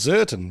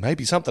dessert and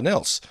maybe something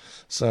else.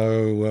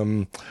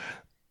 So,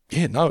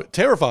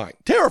 terrifying.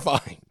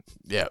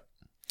 Yeah.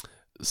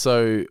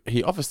 So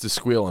he offers to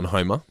squeal on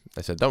Homer.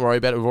 They said, don't worry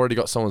about it. We've already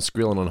got someone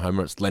squealing on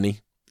Homer. It's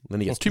Lenny.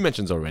 Lenny gets 2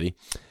 mentions already.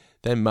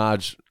 Then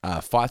Marge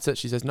fights it.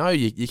 She says, no,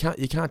 you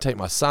can't take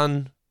my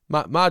son.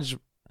 Marge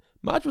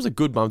was a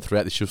good mum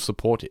throughout this. She was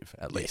supportive,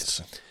 at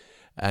least. Yes.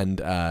 And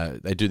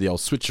they do the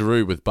old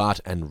switcheroo with Bart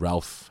and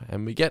Ralph.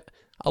 And we get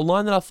a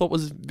line that I thought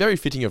was very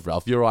fitting of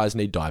Ralph. Your eyes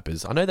need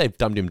diapers. I know they've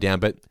dumbed him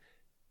down, but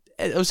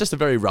it was just a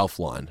very Ralph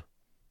line.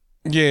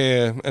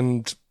 Yeah,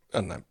 and I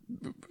don't know,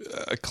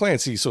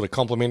 Clancy sort of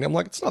complimenting him,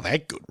 like, it's not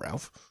that good,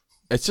 Ralph.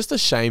 It's just a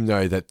shame,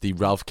 though, that the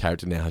Ralph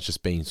character now has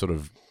just been sort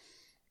of...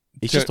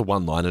 He's just a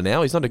one-liner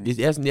now. He's not.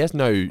 He has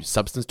no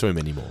substance to him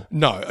anymore.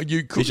 No,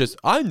 you could... He's just,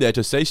 I'm there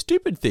to say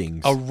stupid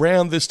things.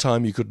 Around this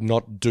time, you could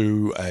not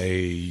do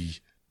I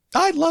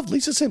love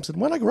Lisa Simpson.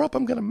 When I grow up,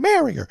 I'm going to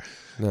marry her.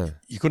 No.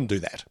 You couldn't do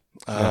that.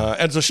 No.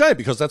 And it's a shame,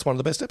 because that's one of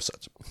the best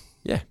episodes.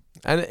 Yeah.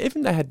 And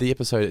even they had the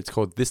episode, it's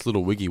called This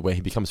Little Wiggy, where he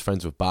becomes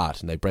friends with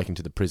Bart and they break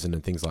into the prison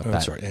and things like that.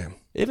 That's right, yeah.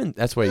 Even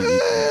that's where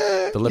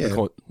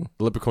the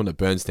leprechaun that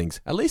burns things.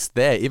 At least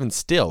there, even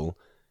still,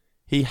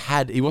 he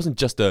wasn't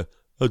just a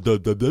I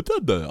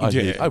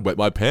wet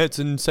my pants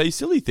and say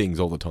silly things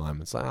all the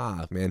time. It's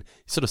like, man,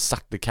 he sort of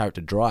sucked the character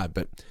dry.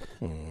 But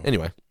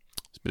anyway,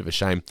 it's a bit of a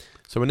shame.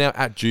 So we're now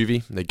at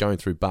juvie. They're going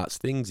through Bart's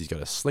things. He's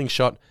got a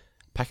slingshot,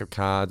 pack of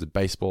cards, a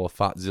baseball, a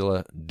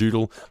Fartzilla,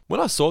 doodle. When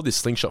I saw this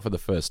slingshot for the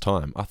first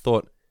time, I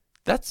thought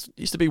that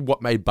used to be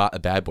what made Bart a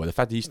bad boy. The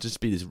fact that he used to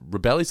just be this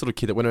rebellious little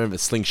kid that went around with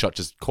a slingshot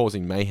just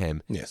causing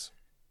mayhem. Yes.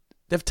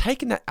 They've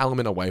taken that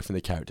element away from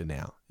the character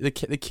now. The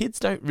kids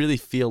don't really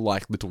feel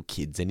like little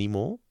kids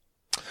anymore.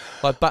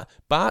 Like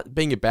Bart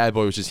being a bad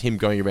boy was just him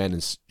going around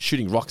and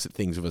shooting rocks at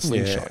things with a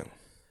slingshot. Yeah.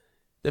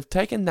 They've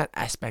taken that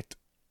aspect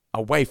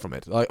away from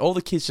it. Like all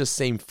the kids just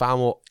seem far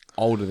more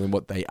older than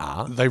what they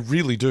are. They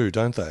really do,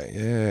 don't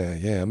they?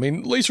 Yeah. I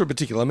mean, Lisa in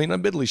particular. I mean,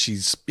 admittedly,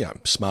 she's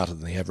smarter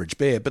than the average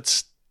bear,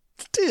 but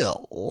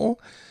still,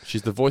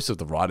 she's the voice of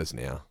the writers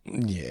now.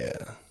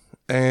 Yeah,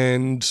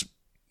 and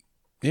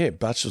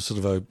Bart's just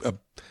sort of a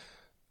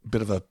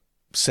bit of a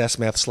sass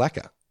mouth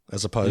slacker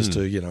as opposed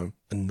to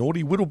a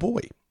naughty little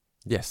boy.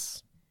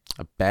 Yes,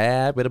 a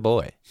bad little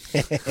boy.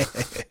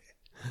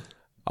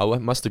 I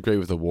must agree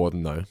with the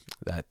warden, though,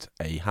 that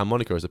a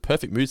harmonica is a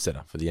perfect mood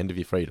setter for the end of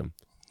your freedom.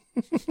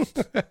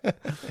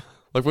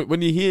 Like,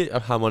 when you hear a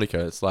harmonica,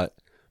 it's like,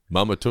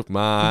 Mama took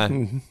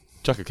my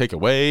Chuck a cake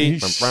away.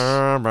 It's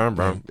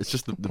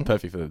just the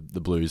perfect for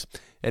the blues.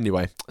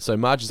 Anyway, so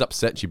Marge is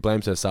upset. She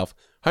blames herself.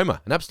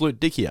 Homer, an absolute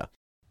dick here.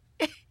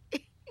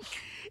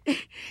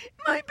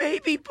 My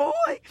baby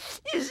boy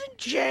is in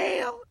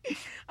jail.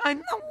 I'm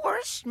the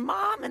worst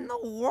mom in the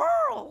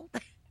world.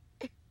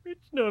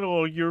 It's not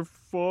all your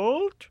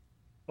fault.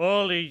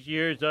 All these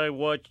years I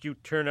watched you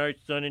turn our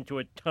son into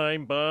a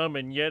time bomb,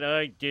 and yet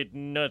I did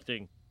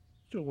nothing.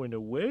 So in a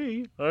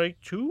way, I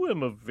too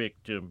am a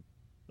victim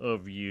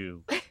of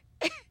you.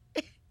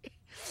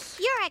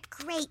 You're a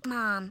great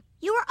mom.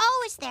 You were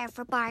always there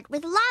for Bart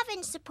with love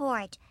and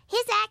support.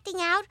 His acting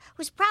out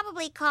was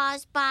probably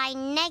caused by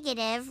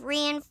negative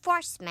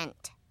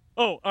reinforcement.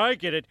 Oh, I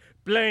get it.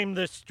 Blame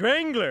the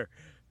Strangler.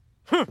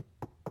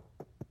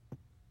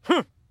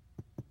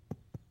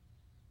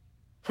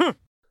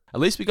 At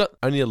least we got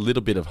only a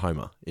little bit of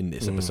Homer in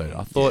this episode.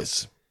 I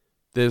thought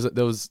there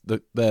was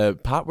the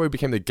part where he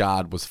became the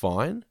guard was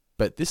fine,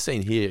 but this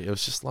scene here, it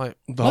was just like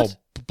the whole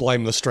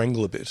blame the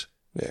Strangler bit.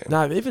 Yeah.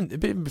 No, even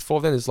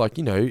before then, it's like,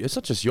 it's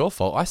not just your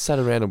fault. I sat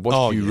around and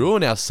watched you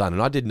ruin our son,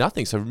 and I did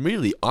nothing. So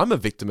really, I'm a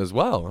victim as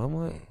well. And I'm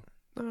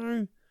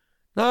like,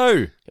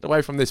 no, get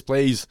away from this,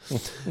 please.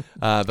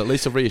 But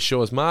Lisa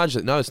reassures Marge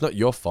that no, it's not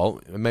your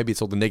fault. Maybe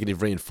it's all the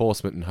negative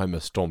reinforcement, and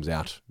Homer storms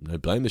out. No,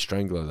 blame the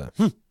Strangler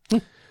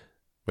there.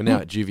 We're now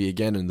at Juvie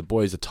again, and the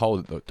boys are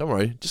told that, don't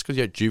worry, just because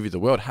you're at Juvie, the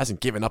world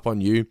hasn't given up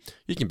on you.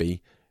 You can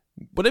be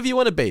whatever you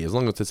want to be, as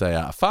long as it's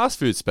a fast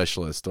food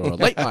specialist or a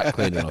late night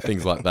cleaner or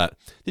things like that.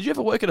 Did you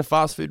ever work at a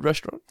fast food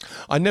restaurant?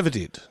 I never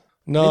did.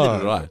 No. Neither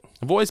did I.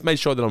 I've always made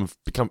sure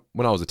that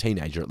when I was a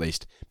teenager at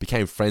least,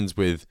 became friends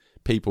with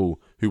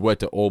people who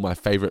worked at all my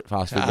favourite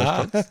fast food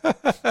restaurants.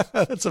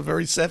 That's a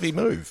very savvy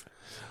move.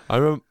 I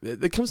remember,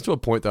 it comes to a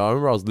point though, I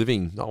remember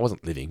I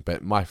wasn't living,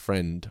 but my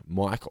friend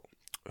Michael,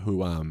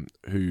 who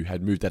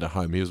had moved out of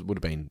home, would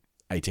have been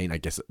 18, I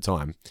guess, at the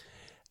time,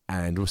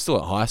 and was still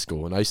at high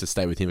school, and I used to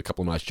stay with him a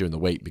couple of nights during the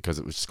week because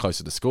it was just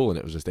closer to school and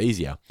it was just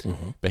easier.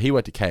 But he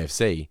went to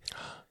KFC,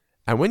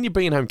 and when you're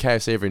bringing home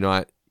KFC every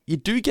night, you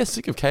do get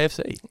sick of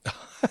KFC.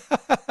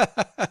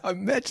 I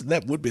imagine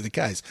that would be the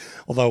case,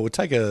 although it would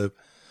take a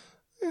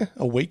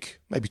week,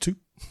 maybe 2.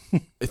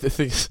 The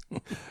thing is,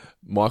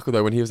 Michael,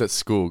 though, when he was at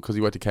school, because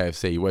he went to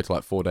KFC, he worked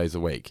like 4 days a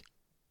week.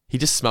 He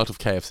just smelt of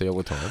KFC all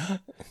the time.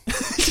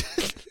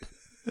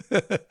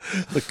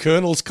 The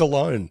Colonel's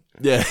cologne.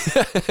 Yeah.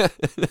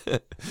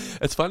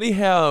 It's funny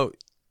how...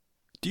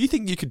 Do you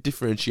think you could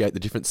differentiate the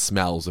different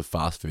smells of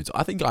fast foods?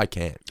 I think I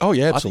can. Oh,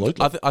 yeah,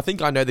 absolutely. I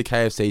think I know the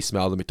KFC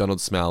smell, the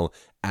McDonald's smell,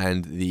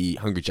 and the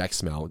Hungry Jack's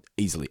smell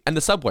easily. And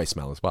the Subway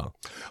smell as well.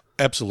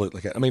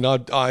 Absolutely. I mean,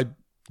 I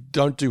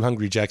don't do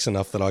Hungry Jack's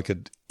enough that I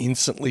could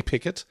instantly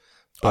pick it.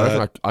 I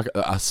reckon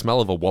a smell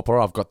of a Whopper,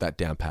 I've got that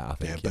down pat, I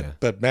think.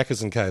 But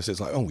Macca's and KFC,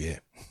 it's like, oh, yeah.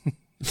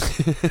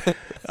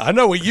 I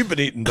know what you've been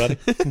eating, buddy.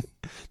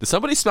 Does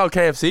somebody smell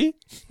KFC?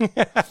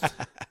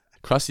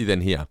 Krusty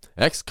then here.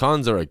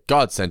 Ex-cons are a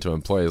godsend to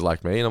employers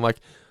like me. And I'm like,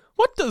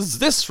 what does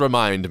this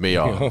remind me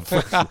of?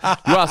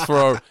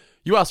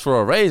 You asked for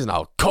a raise and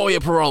I'll call you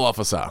parole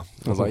officer.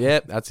 I was like,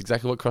 yeah, that's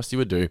exactly what Krusty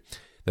would do.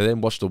 They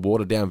then watched a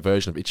watered-down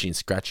version of Itchy and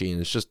Scratchy,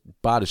 and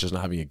Bart is just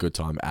not having a good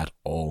time at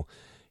all.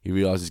 He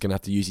realizes he's going to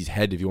have to use his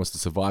head if he wants to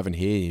survive in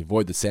here.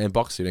 Avoid the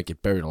sandbox so you don't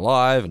get buried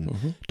alive,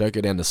 and don't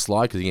go down the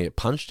slide because you can get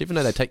punched, even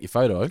though they take your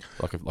photo,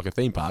 like a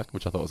theme park,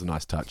 which I thought was a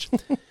nice touch.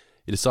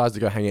 He decides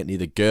to go hang out near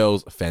the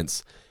girls'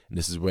 fence, and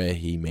this is where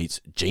he meets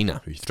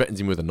Gina, who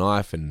threatens him with a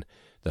knife and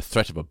the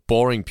threat of a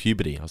boring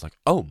puberty. I was like,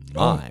 oh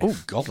my. Oh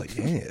golly,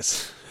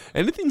 yes.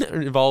 Anything that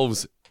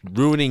involves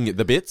ruining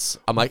the bits,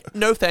 I'm like,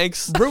 no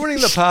thanks. Ruining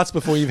the parts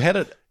before you've had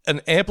an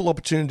ample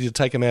opportunity to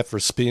take them out for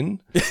a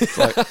spin. It's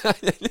like...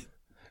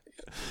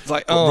 It's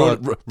like,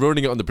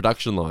 ruining it on the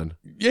production line.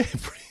 Yeah.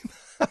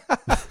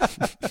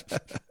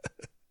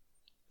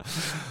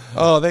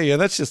 Oh, there you go.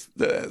 That's just,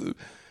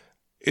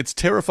 it's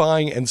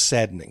terrifying and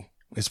saddening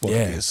is what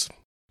it is.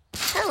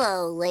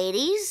 Hello,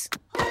 ladies.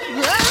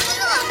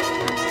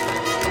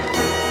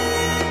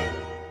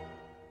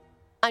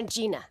 I'm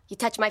Gina. You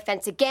touch my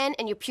fence again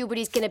and your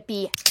puberty's gonna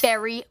be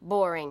very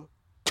boring.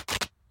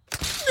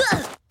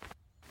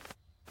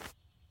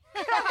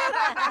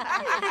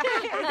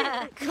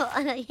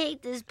 God, I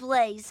hate this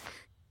place.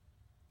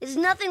 It's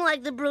nothing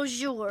like the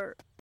brochure.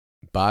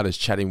 Bart is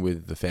chatting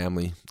with the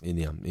family in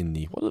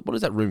the what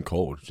is that room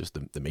called? Just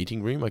the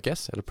meeting room, I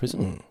guess, at a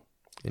prison.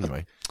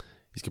 Anyway,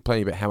 he's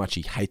complaining about how much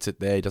he hates it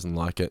there. He doesn't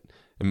like it,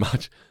 and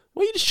Marge,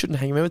 well, you just shouldn't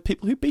hang around with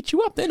people who beat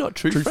you up. They're not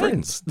true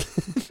friends.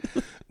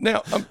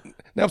 Now,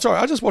 I'm sorry.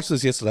 I just watched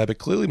this yesterday, but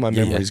clearly my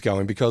memory's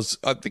going because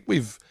I think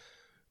we've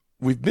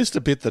missed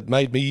a bit that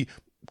made me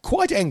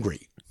quite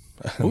angry.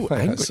 Ooh,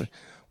 angry.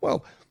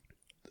 Well,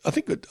 I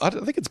think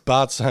it's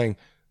Bart saying,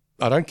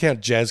 "I don't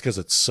count jazz because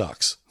it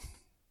sucks."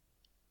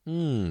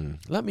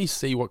 Let me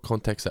see what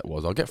context that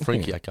was. I'll get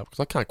Frankie up because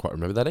I can't quite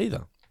remember that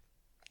either.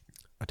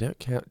 I don't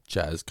count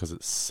jazz because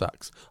it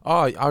sucks.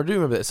 Oh, I do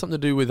remember that. It's something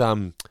to do with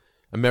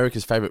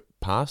America's favorite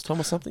pastime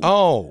or something.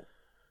 Oh,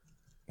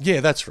 yeah,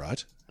 that's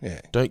right.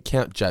 Yeah. Don't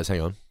count jazz. Hang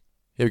on.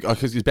 Here we go.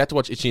 Because he's about to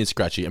watch Itchy and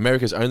Scratchy,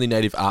 America's only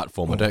native art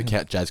form. I don't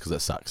count jazz because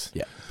it sucks.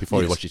 Yeah, before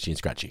we watch Itchy and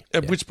Scratchy.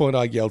 At which point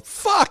I yelled,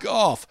 "Fuck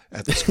off!"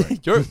 at the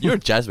screen. You're a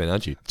jazz man,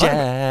 aren't you?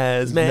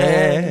 Jazz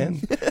man.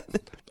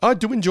 I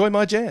do enjoy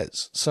my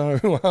jazz.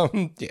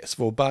 So, yes,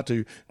 for Bart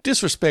to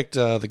disrespect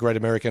the great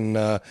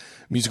American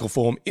musical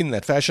form in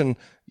that fashion,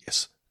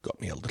 yes,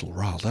 got me a little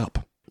riled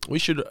up. We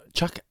should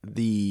chuck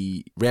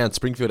the Round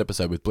Springfield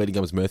episode with Bleeding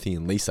Gums Murphy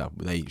and Lisa.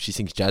 She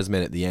sings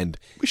Jazzman at the end.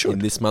 We should. In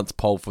this month's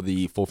poll for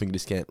the Four Finger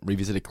Discount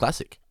Revisited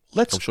Classic.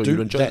 I'm sure you'd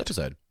enjoy that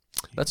episode.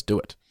 Let's do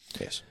it.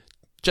 Yes.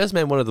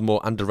 Jazzman, one of the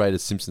more underrated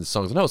Simpsons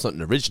songs. I know it's not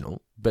an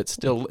original, but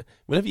still,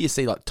 whenever you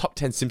see like top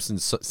 10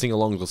 Simpsons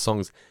sing-alongs or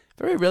songs,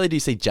 very rarely do you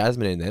see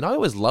Jazzman in there. And I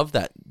always love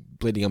that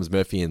Bleeding Gums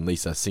Murphy and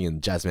Lisa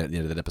singing Jazzman at the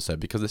end of that episode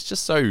because it's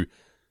just so...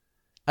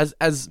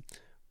 As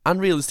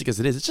unrealistic as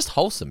it is, it's just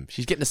wholesome.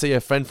 She's getting to see her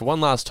friend for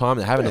one last time.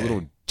 They're having a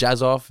little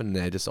jazz off and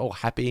they're just all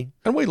happy.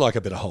 And we like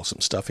a bit of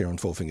wholesome stuff here on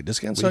Four Finger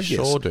Discount. We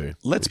sure do.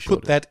 Let's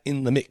put that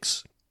in the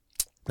mix.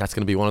 That's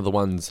going to be one of the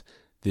ones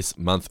this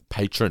month,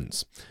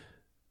 patrons.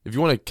 If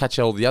you want to catch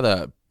all the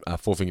other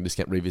Four Finger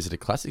Discount Revisited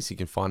Classics, you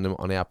can find them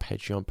on our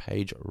Patreon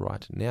page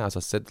right now. As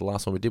I said, the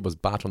last one we did was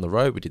Bart on the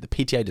Road. We did the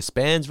PTA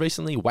Disbands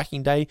recently,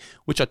 Whacking Day,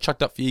 which I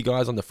chucked up for you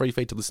guys on the free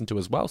feed to listen to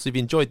as well. So if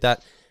you enjoyed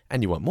that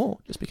and you want more,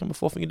 just become a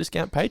Four Finger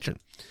Discount patron.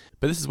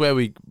 But this is where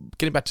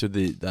getting back to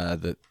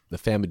the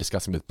family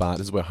discussing with Bart,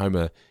 this is where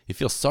Homer, he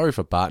feels sorry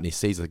for Bart and he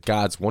sees the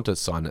guard's wanted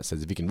sign that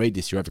says, if you can read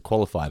this, you're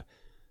overqualified.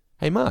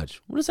 Hey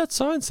Marge, what does that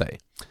sign say?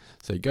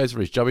 So he goes for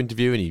his job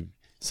interview and he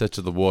says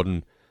to the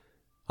warden,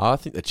 I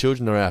think the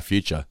children are our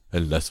future,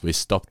 unless we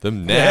stop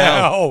them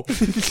now.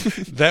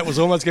 That was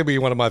almost going to be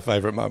one of my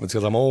favourite moments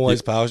because I'm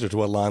always partial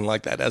to a line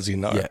like that, as you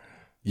know. Yeah.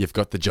 You've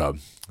got the job.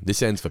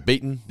 This ends for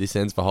Beaton, this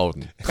ends for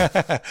Holden.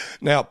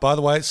 Now, by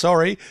the way,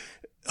 sorry,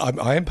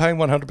 I am paying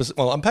 100%.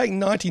 Well, I'm paying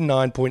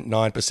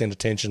 99.9%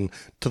 attention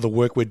to the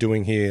work we're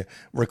doing here,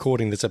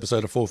 recording this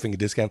episode of Four Finger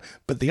Discount.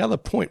 But the other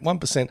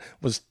 0.1%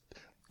 was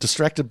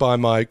distracted by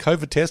my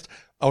COVID test.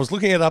 I was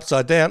looking at it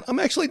upside down. I'm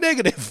actually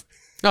negative.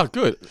 Oh,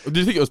 good. Did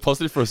you think it was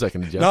positive for a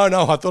second, did you? No,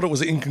 I thought it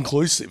was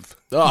inconclusive.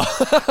 Oh.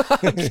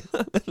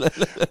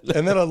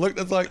 And then I looked,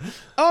 it's like,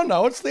 oh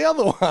no, it's the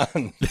other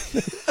one.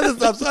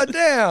 It's upside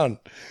down.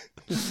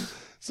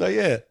 So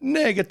yeah,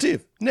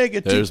 negative.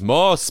 There's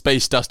more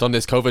space dust on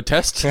this COVID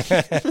test. That's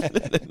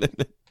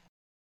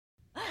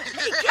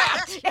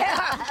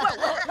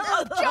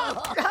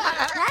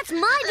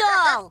my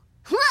doll.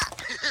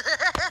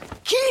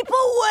 Keep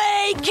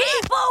away!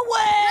 Keep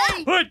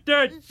away! Put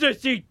that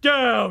sissy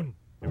down!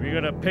 If you're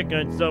gonna pick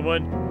on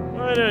someone,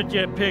 why don't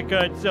you pick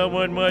on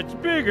someone much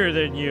bigger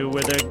than you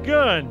with a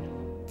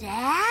gun?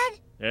 Dad?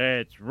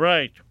 That's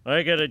right.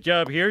 I got a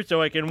job here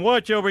so I can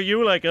watch over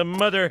you like a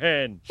mother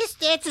hen. His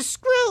dad's a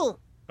screw.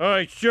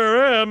 I sure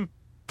am.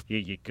 Here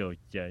you go,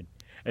 son.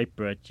 I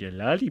brought you a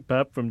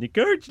lollipop from the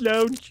guards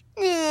lounge.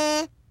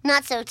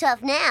 Not so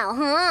tough now,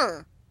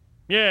 huh?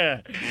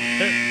 Yeah.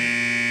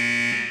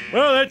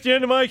 Well, that's the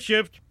end of my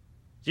shift.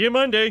 See you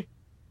Monday.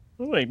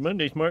 Oh, wait,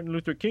 Monday's Martin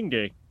Luther King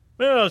Day.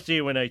 Well, I'll see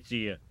you when I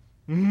see you.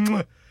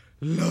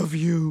 Love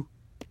you.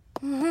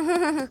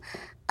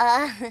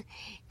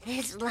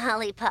 This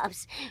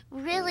lollipop's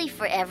really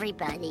for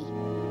everybody.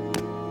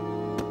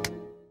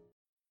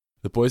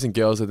 The boys and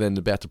girls are then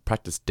about to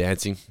practice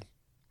dancing,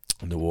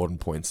 and the warden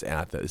points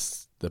out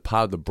that the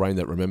part of the brain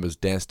that remembers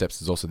dance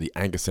steps is also the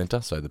anger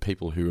center, so the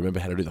people who remember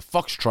how to do the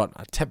foxtrot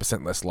are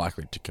 10% less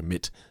likely to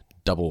commit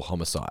double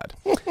homicide.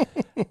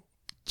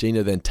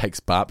 Gina then takes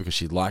Bart because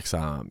she likes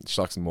him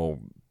more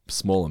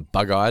small and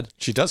bug-eyed.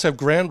 She does have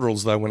ground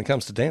rules, though, when it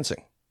comes to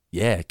dancing.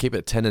 Yeah, keep it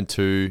at 10 and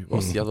 2.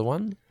 What's the other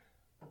one?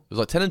 It was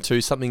like 10 and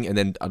 2 something, and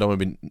then I don't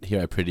want to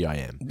hear how pretty I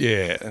am.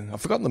 Yeah, I've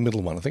forgotten the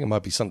middle one. I think it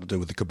might be something to do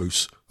with the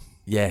caboose.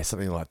 Yeah,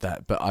 something like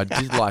that. But I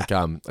did like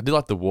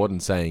the warden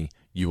saying,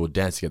 you will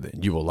dance together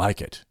and you will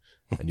like it.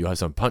 And you'll have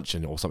some punch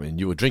or something and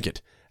you will drink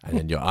it. And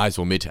then your eyes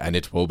will meet and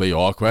it will be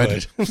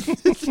awkward.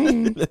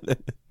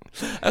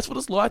 That's what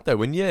it's like, though.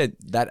 When you're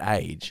that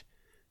age,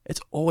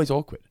 it's always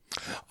awkward.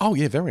 Oh,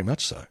 yeah, very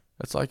much so.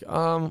 It's like,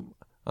 I'm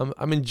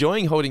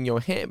enjoying holding your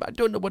hand, but I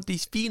don't know what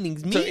these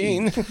feelings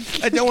mean.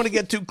 I don't want to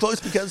get too close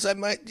because I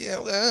might,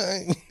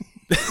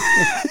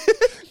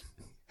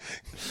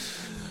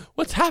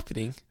 What's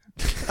happening?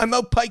 I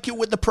might pike you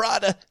with the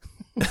Prada.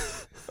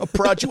 I'll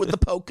prod you with the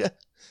poker.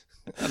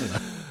 I don't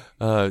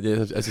know. Yeah,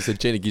 as I said,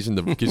 Gina gives them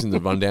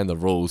the rundown, the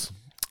rules,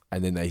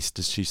 and then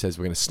she says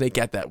we're going to sneak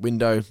out that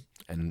window.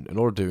 And in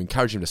order to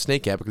encourage him to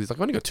sneak out, because he's like,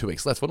 I've only got 2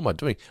 weeks left. What am I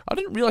doing? I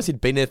didn't realize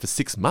he'd been there for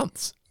 6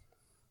 months.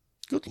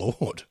 Good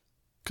Lord.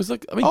 Because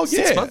 6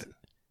 months.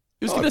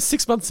 He was given a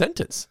 6-month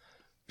sentence.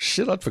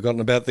 Shit, I'd forgotten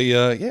about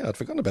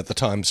the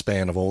time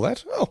span of all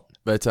that. Oh.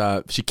 But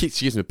she gives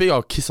him a big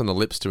old kiss on the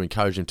lips to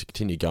encourage him to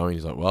continue going.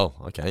 He's like, well,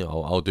 okay,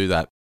 I'll do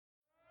that.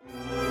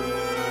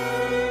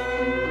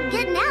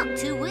 Getting out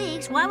 2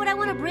 weeks? Why would I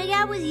want to break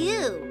out with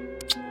you?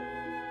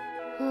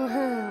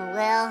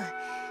 Well,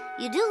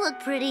 you do look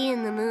pretty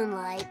in the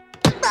moonlight.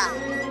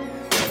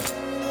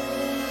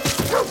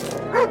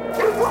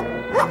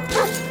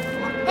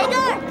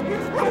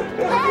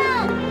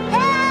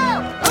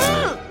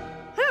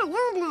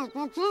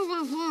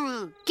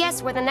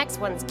 Guess where the next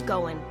one's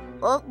going.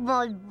 Up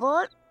my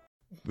butt?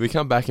 We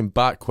come back and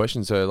Bart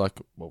questions her like,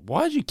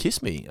 why did you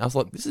kiss me? I was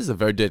like, this is a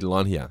very dirty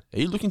line here. Are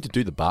you looking to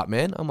do the Bart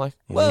man? I'm like,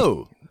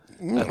 whoa.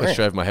 That went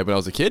straight over my head when I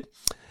was a kid.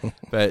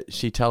 But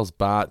she tells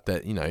Bart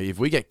that, you know, if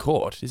we get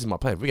caught, this is my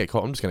plan. If we get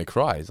caught, I'm just going to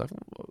cry. He's like,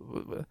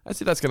 I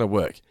see that's going to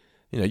work.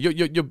 You know,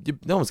 you're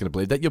no one's going to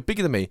believe that. You're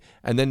bigger than me.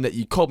 And then that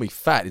you called me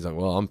fat. He's like,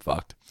 well, I'm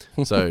fucked.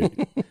 So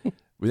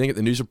we then get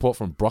the news report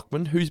from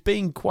Brockman, who's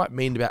being quite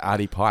mean about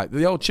Artie Pie.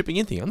 The old chipping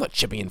in thing. I'm not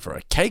chipping in for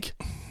a cake.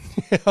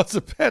 I was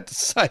about to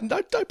say,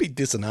 no, don't be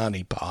dissing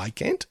Arnie Pie,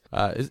 Kent.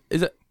 Is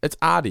it? It's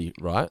Artie,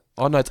 right?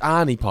 Oh no, it's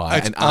Arnie Pie.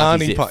 It's and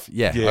Artie Arnie Pie. Ziff.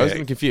 Yeah, I was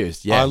getting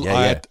confused.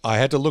 Yeah, I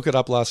had to look it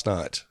up last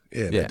night.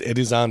 Yeah. It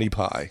is Arnie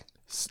Pie.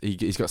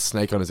 He's got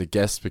Snake on as a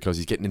guest because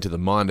he's getting into the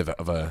mind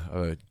of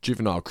a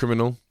juvenile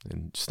criminal,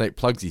 and Snake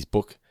plugs his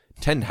book,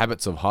 10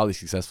 Habits of Highly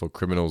Successful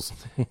Criminals,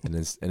 and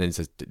then he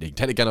says, "You can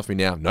take the gun off me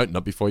now." No,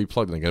 not before you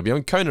plug it. I'm going to be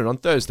on Conan on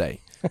Thursday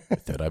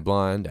with Third Eye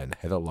Blind and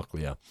Heather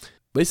Locklear.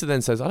 Lisa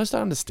then says, I just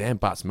don't understand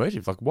Bart's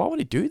motive. Like, why would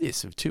he do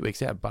this? 2 weeks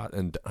out, Bart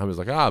and Homer's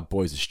like,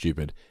 boys are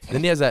stupid. And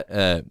then he has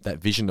that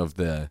vision of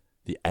the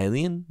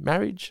alien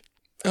marriage.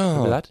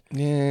 Remember that?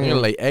 Yeah. I'm going to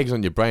lay eggs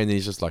on your brain. And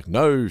he's just like,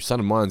 no, son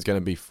of mine's going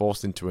to be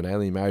forced into an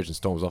alien marriage, and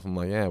storms off. I'm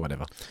like, yeah,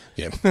 whatever.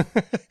 Yeah.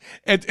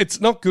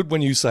 It's not good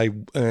when you say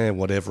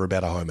whatever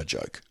about a Homer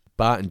joke.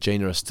 Bart and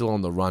Gina are still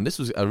on the run. This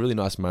was a really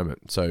nice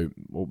moment. So,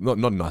 well,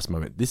 not a nice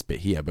moment, this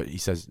bit here, but he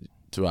says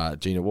to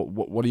Gina,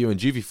 what are you in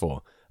juvie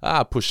for?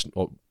 I pushed,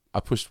 what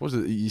was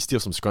it? You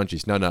steal some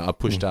scrunchies. No, I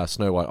pushed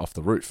Snow White off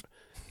the roof.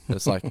 And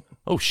it's like,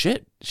 oh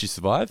shit, she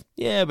survived?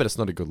 Yeah, but it's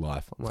not a good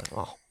life. I'm like,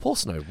 oh, poor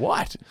Snow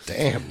White.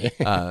 Damn.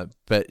 Yeah.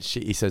 But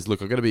he says,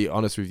 look, I've got to be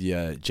honest with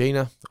you,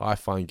 Gina. I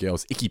find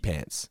girls icky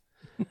pants.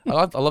 I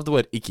love the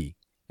word icky.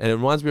 And it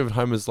reminds me of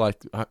Homer's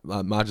like,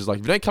 Marge is like,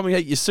 if you don't come and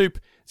eat your soup,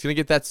 it's going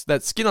to get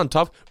that skin on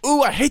top.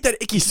 Ooh, I hate that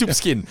icky soup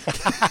skin.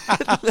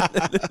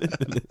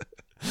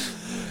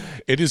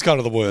 It is kind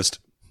of the worst.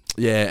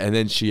 Yeah, and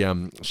then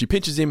she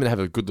pinches him and have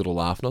a good little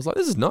laugh, and I was like,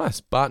 "This is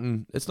nice."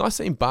 It's nice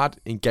seeing Bart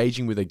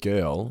engaging with a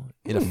girl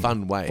in a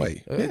fun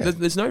way.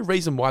 There's no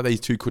reason why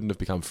these two couldn't have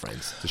become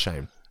friends. It's a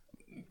shame.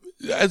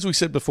 As we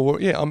said before,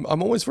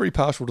 I'm always very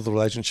partial to the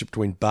relationship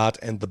between Bart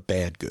and the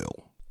bad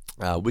girl.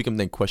 Wiggum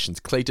then questions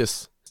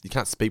Cletus. He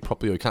can't speak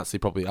properly or he can't see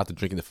properly after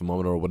drinking the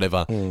thermometer or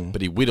whatever,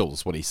 but he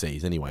whittles what he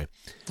sees anyway.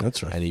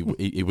 That's right. And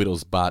he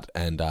whittles Bart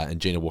and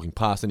Gina walking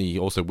past, and he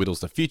also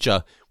whittles the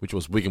future, which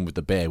was Wiggum with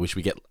the bear, which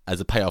we get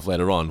as a payoff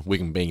later on,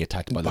 Wiggum being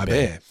attacked by the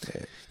bear.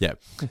 Yeah.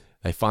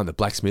 They find the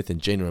blacksmith, and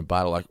Gina and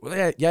Bart are like,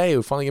 well, yay,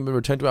 we're finally going to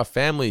return to our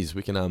families.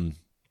 We can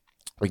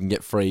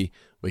get free.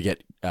 We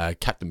get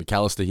Captain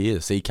McAllister here,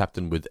 the sea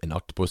captain with an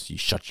octopus. You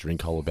shut your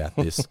hole about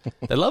this.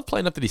 They love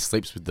playing up that he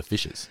sleeps with the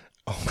fishes.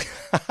 Oh,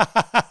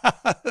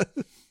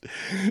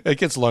 it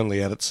gets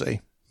lonely out at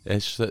sea. Yeah,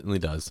 it certainly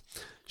does.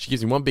 She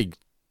gives him one big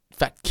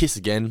fat kiss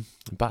again,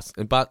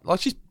 and Bart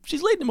like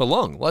she's leading him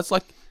along. Well, it's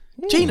like,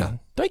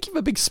 Gina, don't give him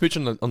a big smooch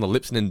on the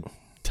lips and then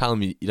tell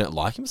him you don't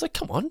like him. It's like,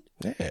 come on.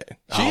 Yeah.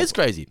 She is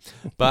crazy.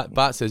 But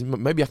Bart says,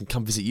 maybe I can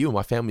come visit you and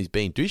my family's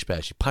being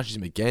douchebags. She punches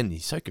him again.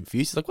 He's so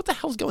confused. He's like, what the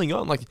hell's going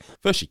on? Like,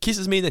 first she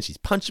kisses me, then she's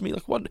punching me.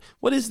 Like,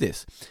 what is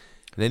this?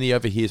 And then he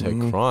overhears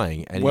her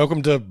crying. And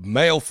welcome to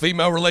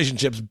male-female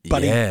relationships,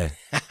 buddy. Yeah.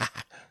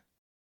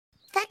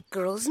 That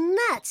girl's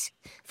nuts.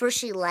 First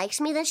she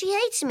likes me, then she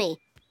hates me.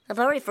 I've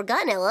already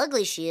forgotten how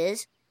ugly she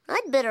is.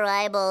 I'd better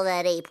eyeball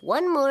that ape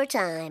one more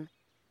time.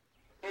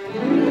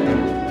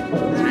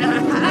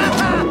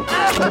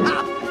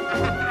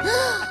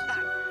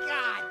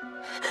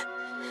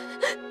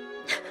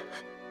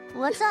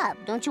 What's up?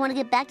 Don't you want to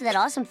get back to that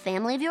awesome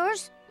family of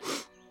yours?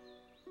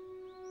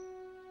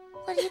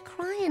 What are you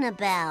crying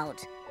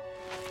about?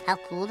 How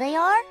cool they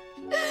are?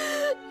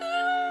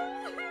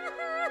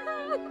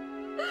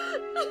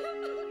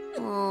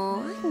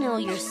 Oh, I know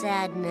you're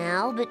sad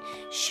now, but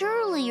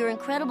surely your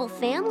incredible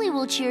family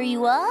will cheer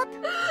you up.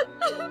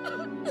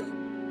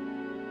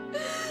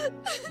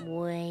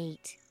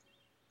 Wait,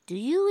 do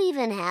you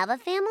even have a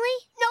family?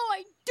 No,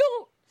 I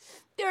don't.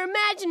 They're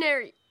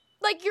imaginary,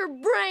 like your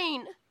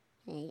brain.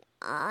 Hey,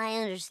 I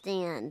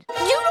understand. You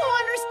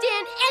don't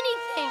understand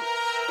anything.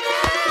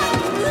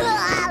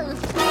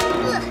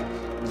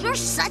 You're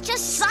such a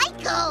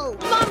psycho.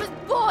 Mama's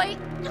boy.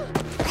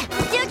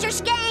 Future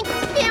skank.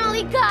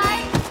 Family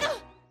Guy.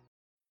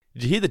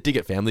 Did you hear the dig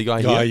at Family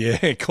Guy here? Oh,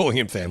 yeah, calling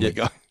him Family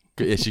Guy.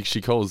 Yeah,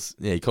 he calls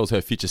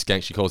her future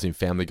skank. She calls him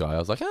Family Guy. I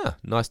was like,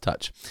 nice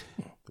touch.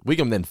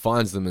 Wiggum then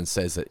finds them and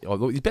says that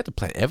he's about to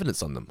plant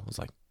evidence on them. I was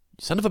like,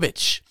 son of a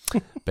bitch.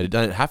 But it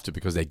don't have to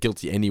because they're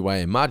guilty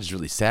anyway. And Marge is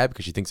really sad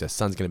because she thinks her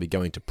son's going to be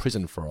going to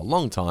prison for a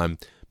long time.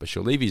 But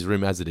she'll leave his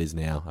room as it is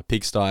now, a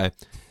pigsty.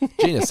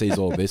 Gina sees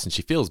all this and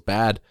she feels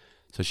bad.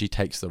 So she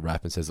takes the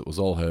rap and says it was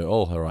all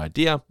her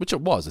idea, which it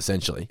was,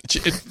 essentially.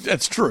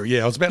 That's true,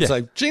 yeah. I was about to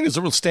say, Gina's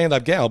a real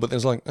stand-up gal, but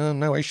there's like,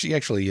 no, she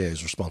actually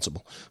is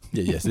responsible.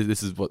 Yes,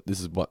 this is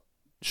what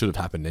should have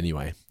happened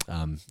anyway.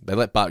 They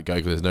let Bart go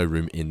because there's no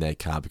room in their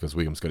car because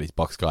Wiggum's got his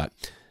box kite.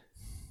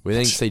 We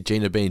then see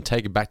Gina being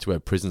taken back to her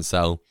prison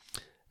cell,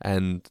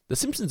 and the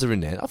Simpsons are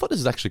in there. I thought this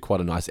was actually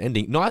quite a nice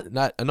ending.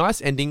 A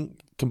nice ending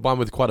combined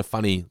with quite a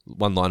funny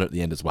one-liner at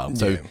the end as well.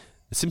 So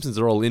the Simpsons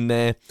are all in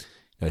there.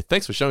 You know,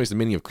 thanks for showing us the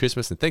meaning of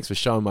Christmas, and thanks for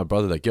showing my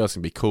brother that girls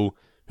can be cool.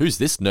 Who's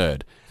this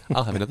nerd?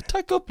 I'll have another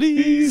taco,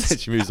 please. And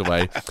she moves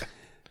away.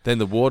 Then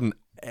the warden,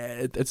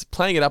 it's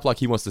playing it up like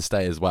he wants to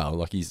stay as well.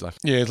 Like he's like,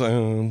 yeah, it's like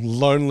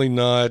lonely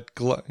night.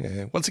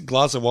 What's a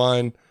glass of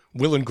wine?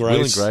 Will and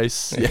Grace. Will and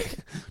Grace. Yeah.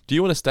 Do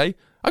you want to stay?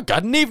 I've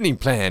got an evening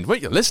planned.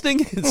 Wait, you're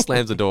listening? It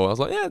slams the door. I was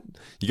like, yeah,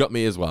 you got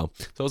me as well.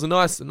 So it was a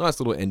nice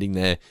little ending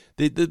there.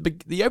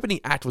 The opening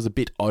act was a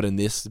bit odd in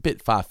this, a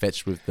bit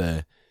far-fetched with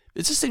the...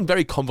 It just seemed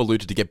very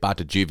convoluted to get Bart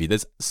to juvie.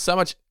 There's so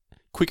much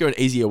quicker and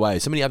easier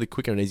ways, so many other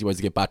quicker and easy ways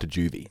to get Bart to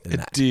juvie than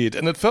that. It did,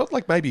 and it felt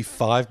like maybe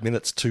 5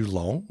 minutes too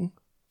long.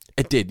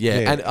 It did,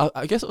 yeah. And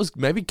I guess it was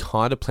maybe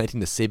kind of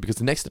planting the seed because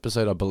the next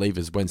episode, I believe,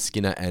 is when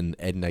Skinner and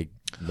Edna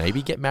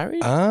maybe get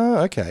married.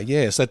 Ah, okay.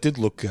 Yes, that did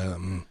look...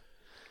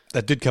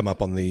 that did come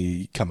up on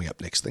the coming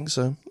up next thing,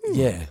 so...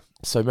 Yeah.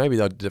 So maybe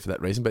they did it for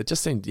that reason, but it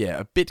just seemed,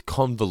 a bit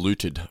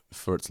convoluted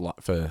for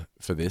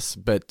this.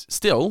 But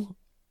still,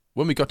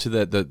 when we got to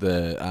the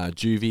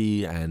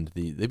juvie and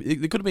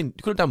they could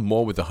have done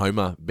more with the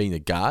Homer being the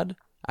guard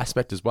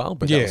aspect as well,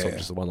 but that was sort of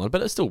just a one line.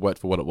 But it still worked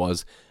for what it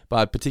was.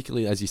 But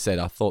particularly, as you said,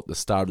 I thought the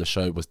star of the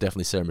show was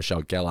definitely Sarah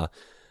Michelle Gellar.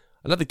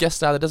 Another guest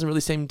star that doesn't really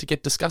seem to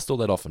get discussed all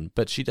that often,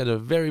 but she did a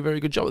very,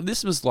 very good job.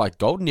 This was like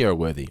Golden Era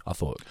worthy, I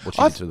thought, what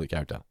she did to the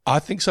character. I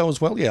think so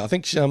as well, yeah. I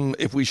think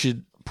if we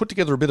should put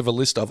together a bit of a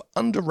list of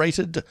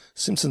underrated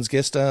Simpsons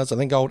guest stars, I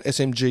think old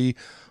SMG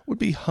would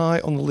be high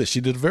on the list.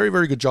 She did a very,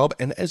 very good job,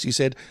 and as you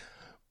said,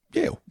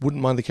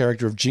 wouldn't mind the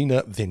character of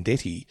Gina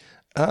Vendetti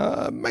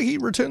making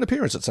a return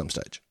appearance at some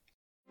stage.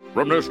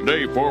 From this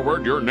day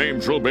forward, your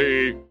names will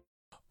be...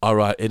 All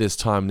right, it is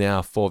time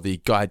now for the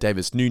Guy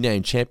Davis New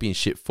Name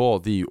Championship for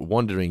the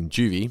Wandering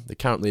Juvie. The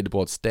current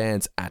leaderboard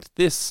stands at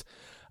this.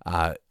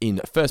 In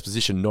first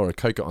position, Nora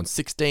Coker on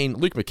 16,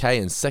 Luke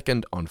McKay in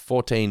second on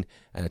 14,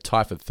 and a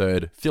tie for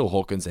third, Phil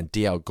Hawkins and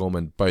D.L.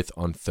 Gorman both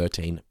on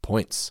 13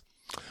 points.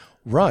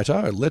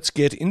 Righto, let's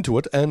get into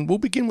it, and we'll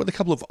begin with a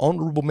couple of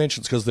honourable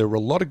mentions because there were a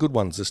lot of good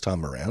ones this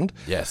time around.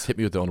 Yes, hit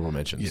me with the honourable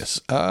mentions. Yes,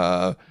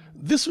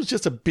 this was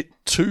just a bit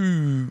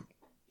too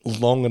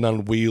long and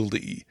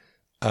unwieldy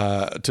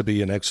to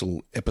be an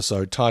actual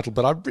episode title,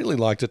 but I really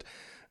liked it.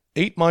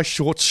 Eat My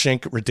Shorts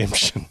Shank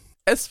Redemption.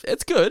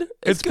 It's good.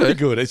 It's pretty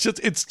good.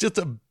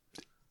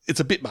 It's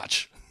a bit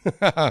much.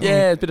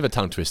 Yeah, a bit of a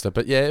tongue twister,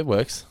 but yeah, it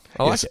works.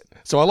 I like it.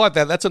 So I like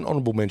that. That's an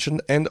honourable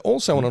mention, and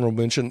also an honourable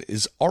mention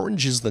is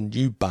Orange is the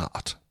New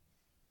Bart.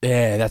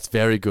 Yeah, that's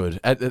very good.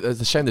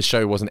 It's a shame the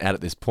show wasn't out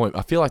at this point.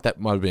 I feel like that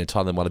might have been a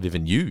title they might have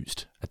even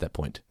used at that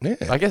point. Yeah,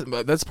 I guess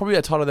that's probably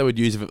a title they would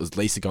use if it was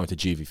Lisa going to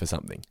juvie for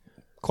something.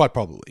 Quite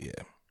probably,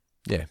 yeah.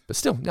 Yeah, but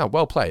still, no,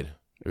 well played,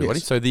 everybody.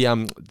 Yes. So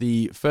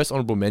the first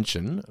honourable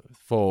mention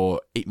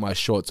for Eat My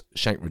Shorts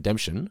Shank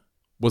Redemption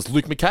was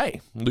Luke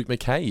McKay. Luke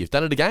McKay, you've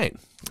done it again.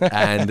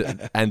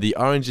 And the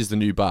Orange is the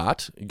New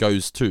Bart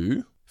goes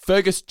to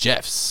Fergus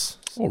Jeffs.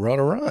 All right.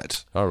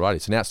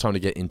 Alrighty, so now it's time to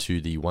get into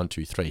the 1,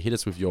 2, 3. Hit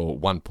us with your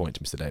 1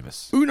 point, Mr.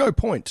 Davis. Uno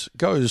point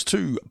goes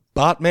to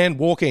Bartman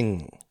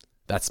Walking.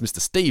 That's Mr.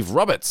 Steve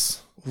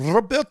Roberts.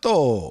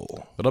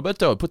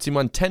 Roberto puts him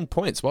on 10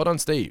 points. Well done,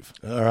 Steve.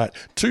 All right.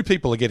 2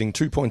 people are getting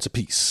 2 points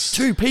apiece.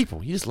 2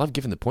 people? You just love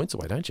giving the points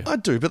away, don't you? I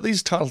do, but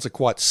these titles are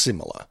quite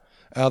similar.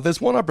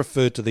 There's one I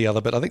preferred to the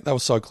other, but I think they were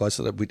so close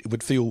that it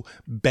would feel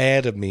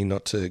bad of me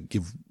not to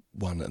give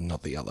one and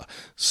not the other.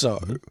 So,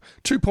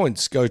 2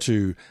 points go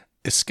to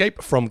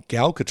Escape from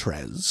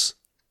Galcatraz.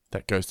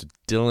 That goes to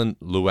Dylan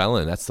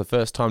Llewellyn. That's the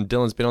first time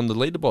Dylan's been on the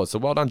leaderboard. So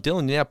well done,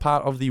 Dylan. You're now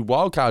part of the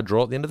wildcard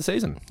draw at the end of the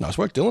season. Nice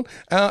work, Dylan.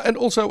 And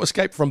also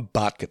Escape from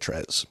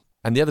Bartcatraz.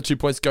 And the other 2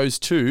 points goes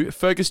to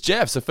Fergus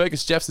Jeffs. So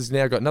Fergus Jeffs has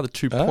now got another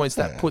 2 points.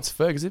 That puts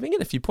Fergus, if he can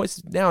get a few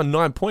points, now on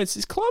 9 points.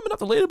 He's climbing up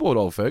the leaderboard,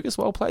 old Fergus.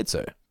 Well played,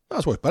 sir.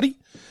 Nice work, buddy.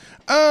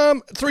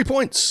 3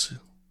 points.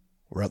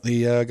 We're at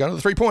the going to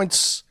the 3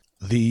 points.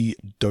 The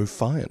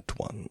Defiant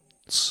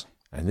Ones.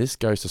 And this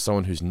goes to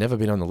someone who's never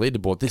been on the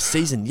leaderboard this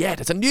season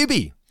yet. It's a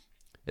newbie.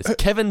 It's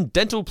Kevin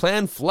Dental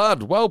Plan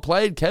Flood. Well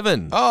played,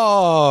 Kevin.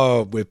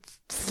 Oh, we're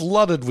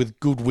flooded with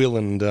goodwill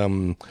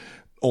and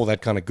all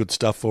that kind of good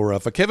stuff for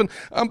Kevin.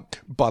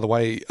 By the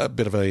way, a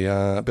bit of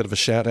a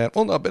shout out.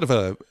 Well, a bit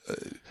of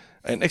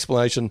an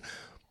explanation.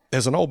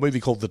 There's an old movie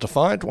called The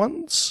Defiant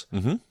Ones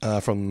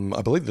from,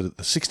 I believe, the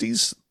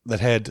 60s that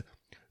had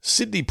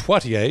Sidney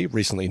Poitier,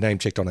 recently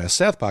name-checked on our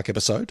South Park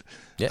episode,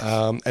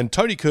 and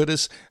Tony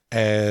Curtis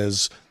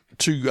as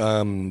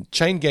 2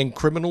 chain gang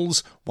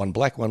criminals, one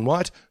black, one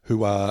white,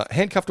 who are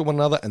handcuffed to one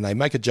another, and they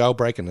make a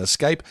jailbreak and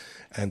escape,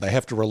 and they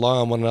have to rely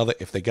on one another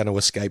if they're going to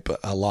escape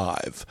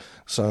alive.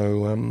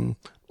 So,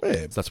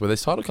 so that's where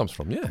this title comes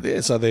from,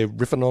 Yeah, so they're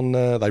riffing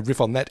on they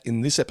riff on that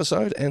in this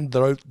episode, and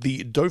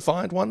the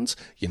Defiant Ones,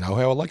 you know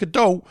how I like a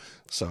dough.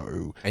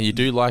 So, and you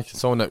do like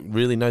someone that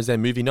really knows their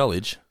movie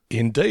knowledge.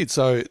 Indeed.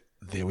 So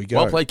There we go.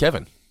 Well played,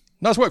 Kevin.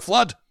 Nice work,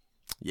 Flood.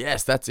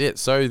 Yes, that's it.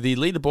 So the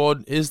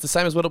leaderboard is the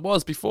same as what it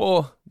was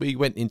before we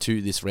went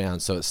into this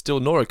round. So it's still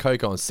Nora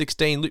Coco on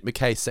 16, Luke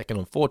McKay second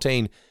on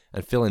 14,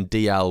 and Phil and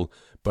DL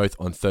both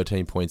on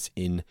 13 points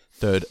in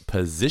third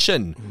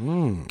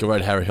position.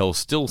 Garrod Harry Hill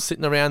still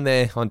sitting around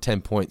there on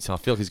 10 points. I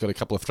feel like he's got a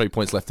couple of 3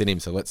 points left in him,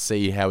 so let's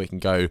see how he can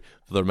go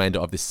for the remainder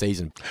of this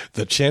season.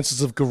 The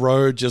chances of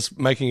Garrod just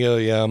making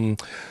a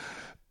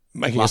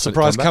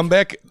surprise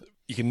comeback,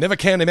 you can never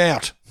count him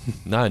out.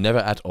 No, never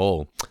at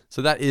all.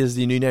 So that is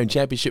the new name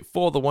championship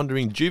for the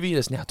Wandering Juvie.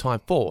 It's now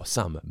time for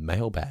some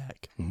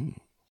mailbag.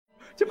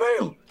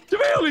 Jamil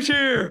is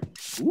here.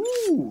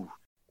 Ooh.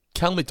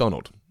 Cal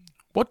McDonald,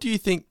 what do you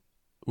think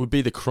would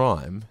be the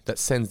crime that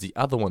sends the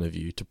other one of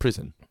you to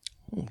prison?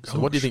 So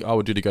what do you think I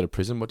would do to go to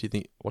prison? What do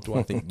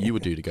I think you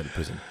would do to go to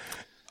prison?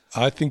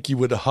 I think you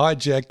would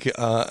hijack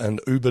an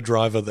Uber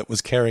driver that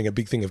was carrying a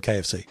big thing of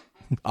KFC.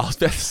 I was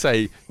about to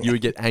say you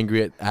would get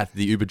angry at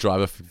the Uber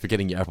driver for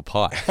getting your apple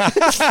pie.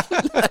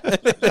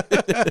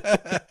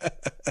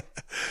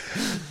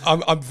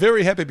 I'm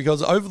very happy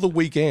because over the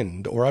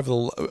weekend or over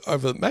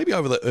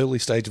the early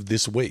stage of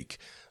this week,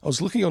 I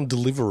was looking on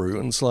Deliveroo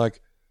and it's like,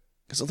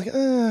 because I think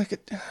I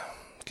could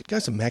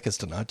go to Macca's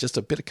tonight, just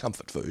a bit of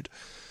comfort food,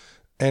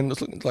 and I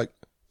was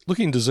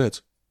looking in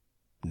desserts,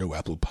 no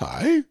apple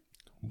pie.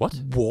 What?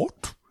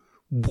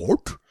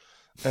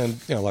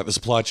 And, the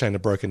supply chain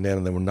had broken down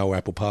and there were no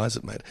apple pies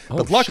it made.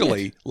 But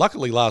luckily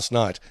last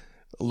night,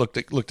 I looked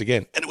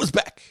again and it was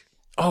back.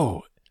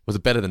 Oh, was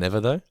it better than ever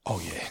though?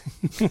 Oh, yeah.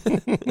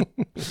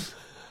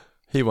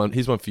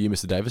 Here's one for you,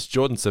 Mr. Davis.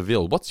 Jordan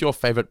Seville, what's your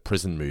favourite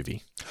prison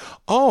movie?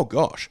 Oh,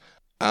 gosh.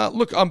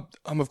 Look, I'm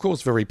of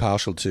course very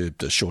partial to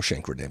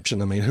Shawshank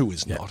Redemption. I mean, who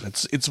is not?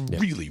 It's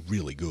really,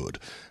 really good.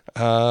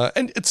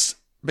 And it's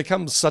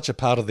become such a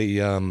part of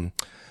the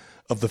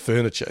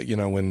furniture,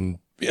 when...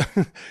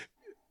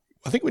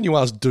 I think when you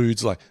ask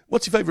dudes,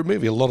 what's your favourite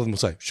movie? A lot of them will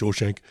say,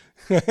 Shawshank.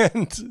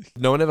 And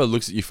no one ever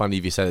looks at you funny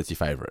if you say that's your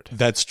favourite.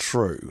 That's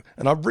true.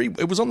 And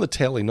it was on the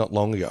telly not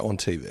long ago on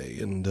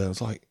TV, and I was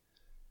like,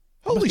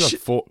 holy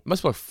shit.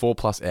 Must be like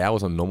 4+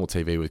 hours on normal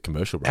TV with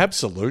commercial breaks.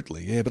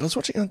 Absolutely, yeah. But I was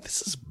watching,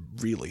 this is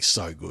really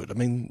so good. I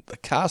mean, the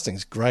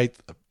casting's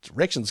great, the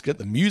direction's good,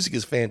 the music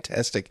is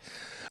fantastic.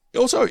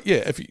 Also,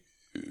 yeah,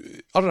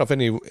 I don't know if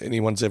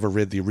anyone's ever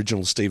read the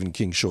original Stephen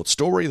King short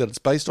story that it's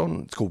based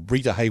on. It's called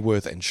Rita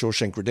Hayworth and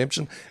Shawshank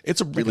Redemption. It's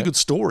a really good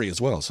story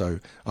as well, so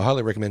I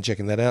highly recommend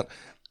checking that out.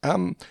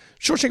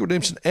 Shawshank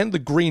Redemption and The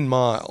Green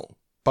Mile,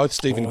 both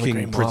Stephen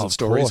King prison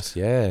stories,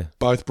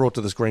 both brought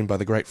to the screen by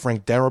the great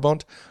Frank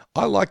Darabont.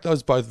 I like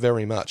those both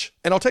very much.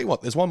 And I'll tell you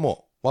what, there's one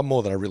more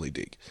that I really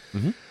dig.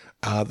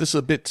 Mm-hmm. This is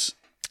a bit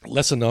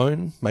lesser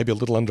known, maybe a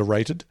little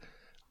underrated.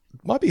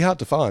 Might be hard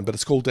to find, but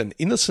it's called An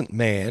Innocent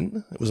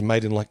Man. It was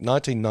made in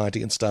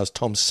 1990 and stars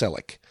Tom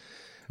Selleck.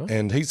 Oh.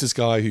 And he's this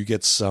guy who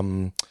gets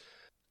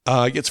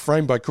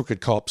framed by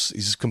crooked cops.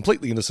 He's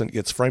completely innocent,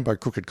 gets framed by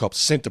crooked cops,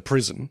 sent to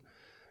prison,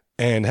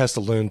 and has to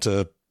learn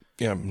to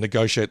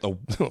negotiate the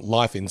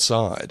life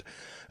inside.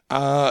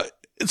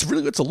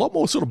 It's a lot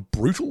more sort of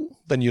brutal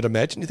than you'd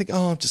imagine. You think,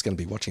 I'm just going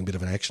to be watching a bit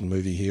of an action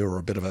movie here or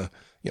a bit of a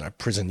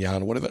prison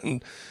yarn or whatever.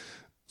 And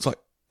it's like,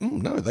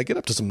 no, they get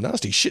up to some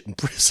nasty shit in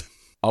prison.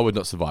 I would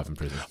not survive in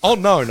prison. Oh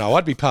no,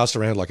 I'd be passed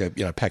around like a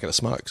packet of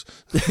smokes.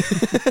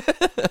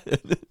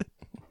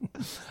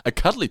 A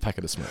cuddly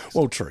packet of smokes.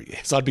 Well, true.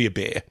 Yes, I'd be a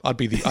bear. I'd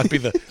be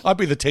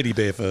the teddy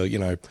bear for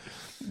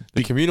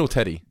the communal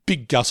teddy.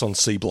 Big Gus on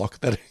C Block.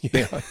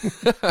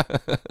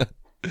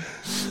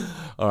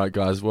 All right,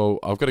 guys. Well,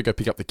 I've got to go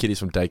pick up the kiddies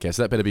from daycare,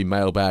 so that better be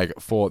mailbag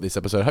for this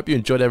episode. I hope you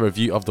enjoyed our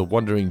review of The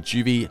Wandering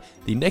Juvie.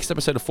 The next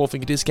episode of Four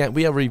Finger Discount,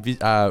 we are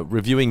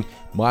reviewing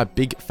My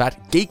Big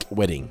Fat Geek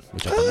Wedding,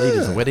 which I believe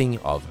is the wedding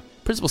of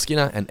Principal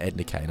Skinner and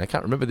Edna Kay. And I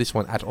can't remember this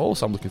one at all,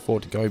 so I'm looking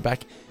forward to going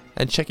back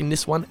and checking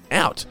this one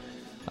out.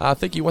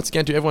 Thank you once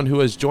again to everyone who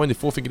has joined the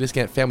Four Finger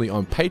Discount family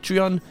on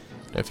Patreon.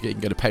 Don't forget, you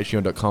can go to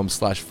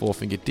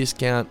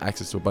patreon.com/fourfingerdiscount,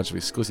 access to a bunch of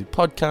exclusive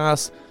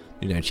podcasts,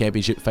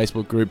 Championship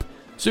Facebook group,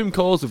 Zoom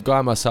calls with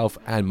Guy, myself,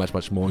 and much,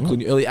 much more,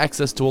 including early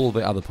access to all of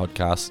the other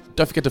podcasts.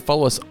 Don't forget to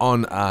follow us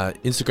on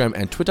Instagram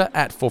and Twitter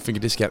at Four Finger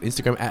Discount,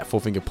 Instagram at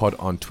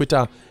FourFingerPod on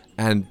Twitter.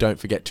 And don't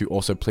forget to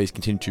also please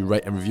continue to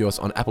rate and review us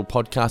on Apple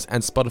Podcasts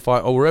and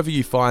Spotify or wherever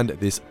you find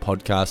this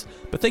podcast.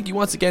 But thank you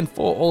once again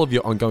for all of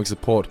your ongoing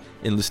support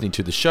in listening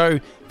to the show.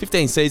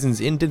 15 seasons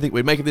in, didn't think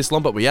we'd make it this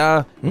long, but we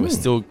are. We're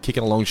still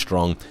kicking along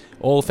strong.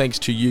 All thanks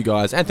to you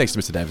guys, and thanks to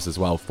Mr. Davis as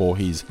well for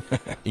his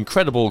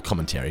incredible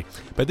commentary.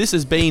 But this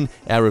has been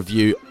our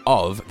review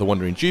of The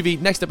Wandering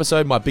Juvie. Next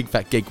episode, My Big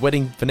Fat Geek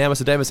Wedding. For now,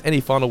 Mr. Davis, any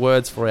final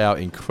words for our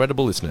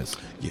incredible listeners?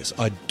 Yes,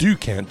 I do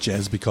count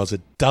jazz because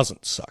it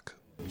doesn't suck.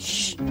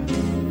 Shh.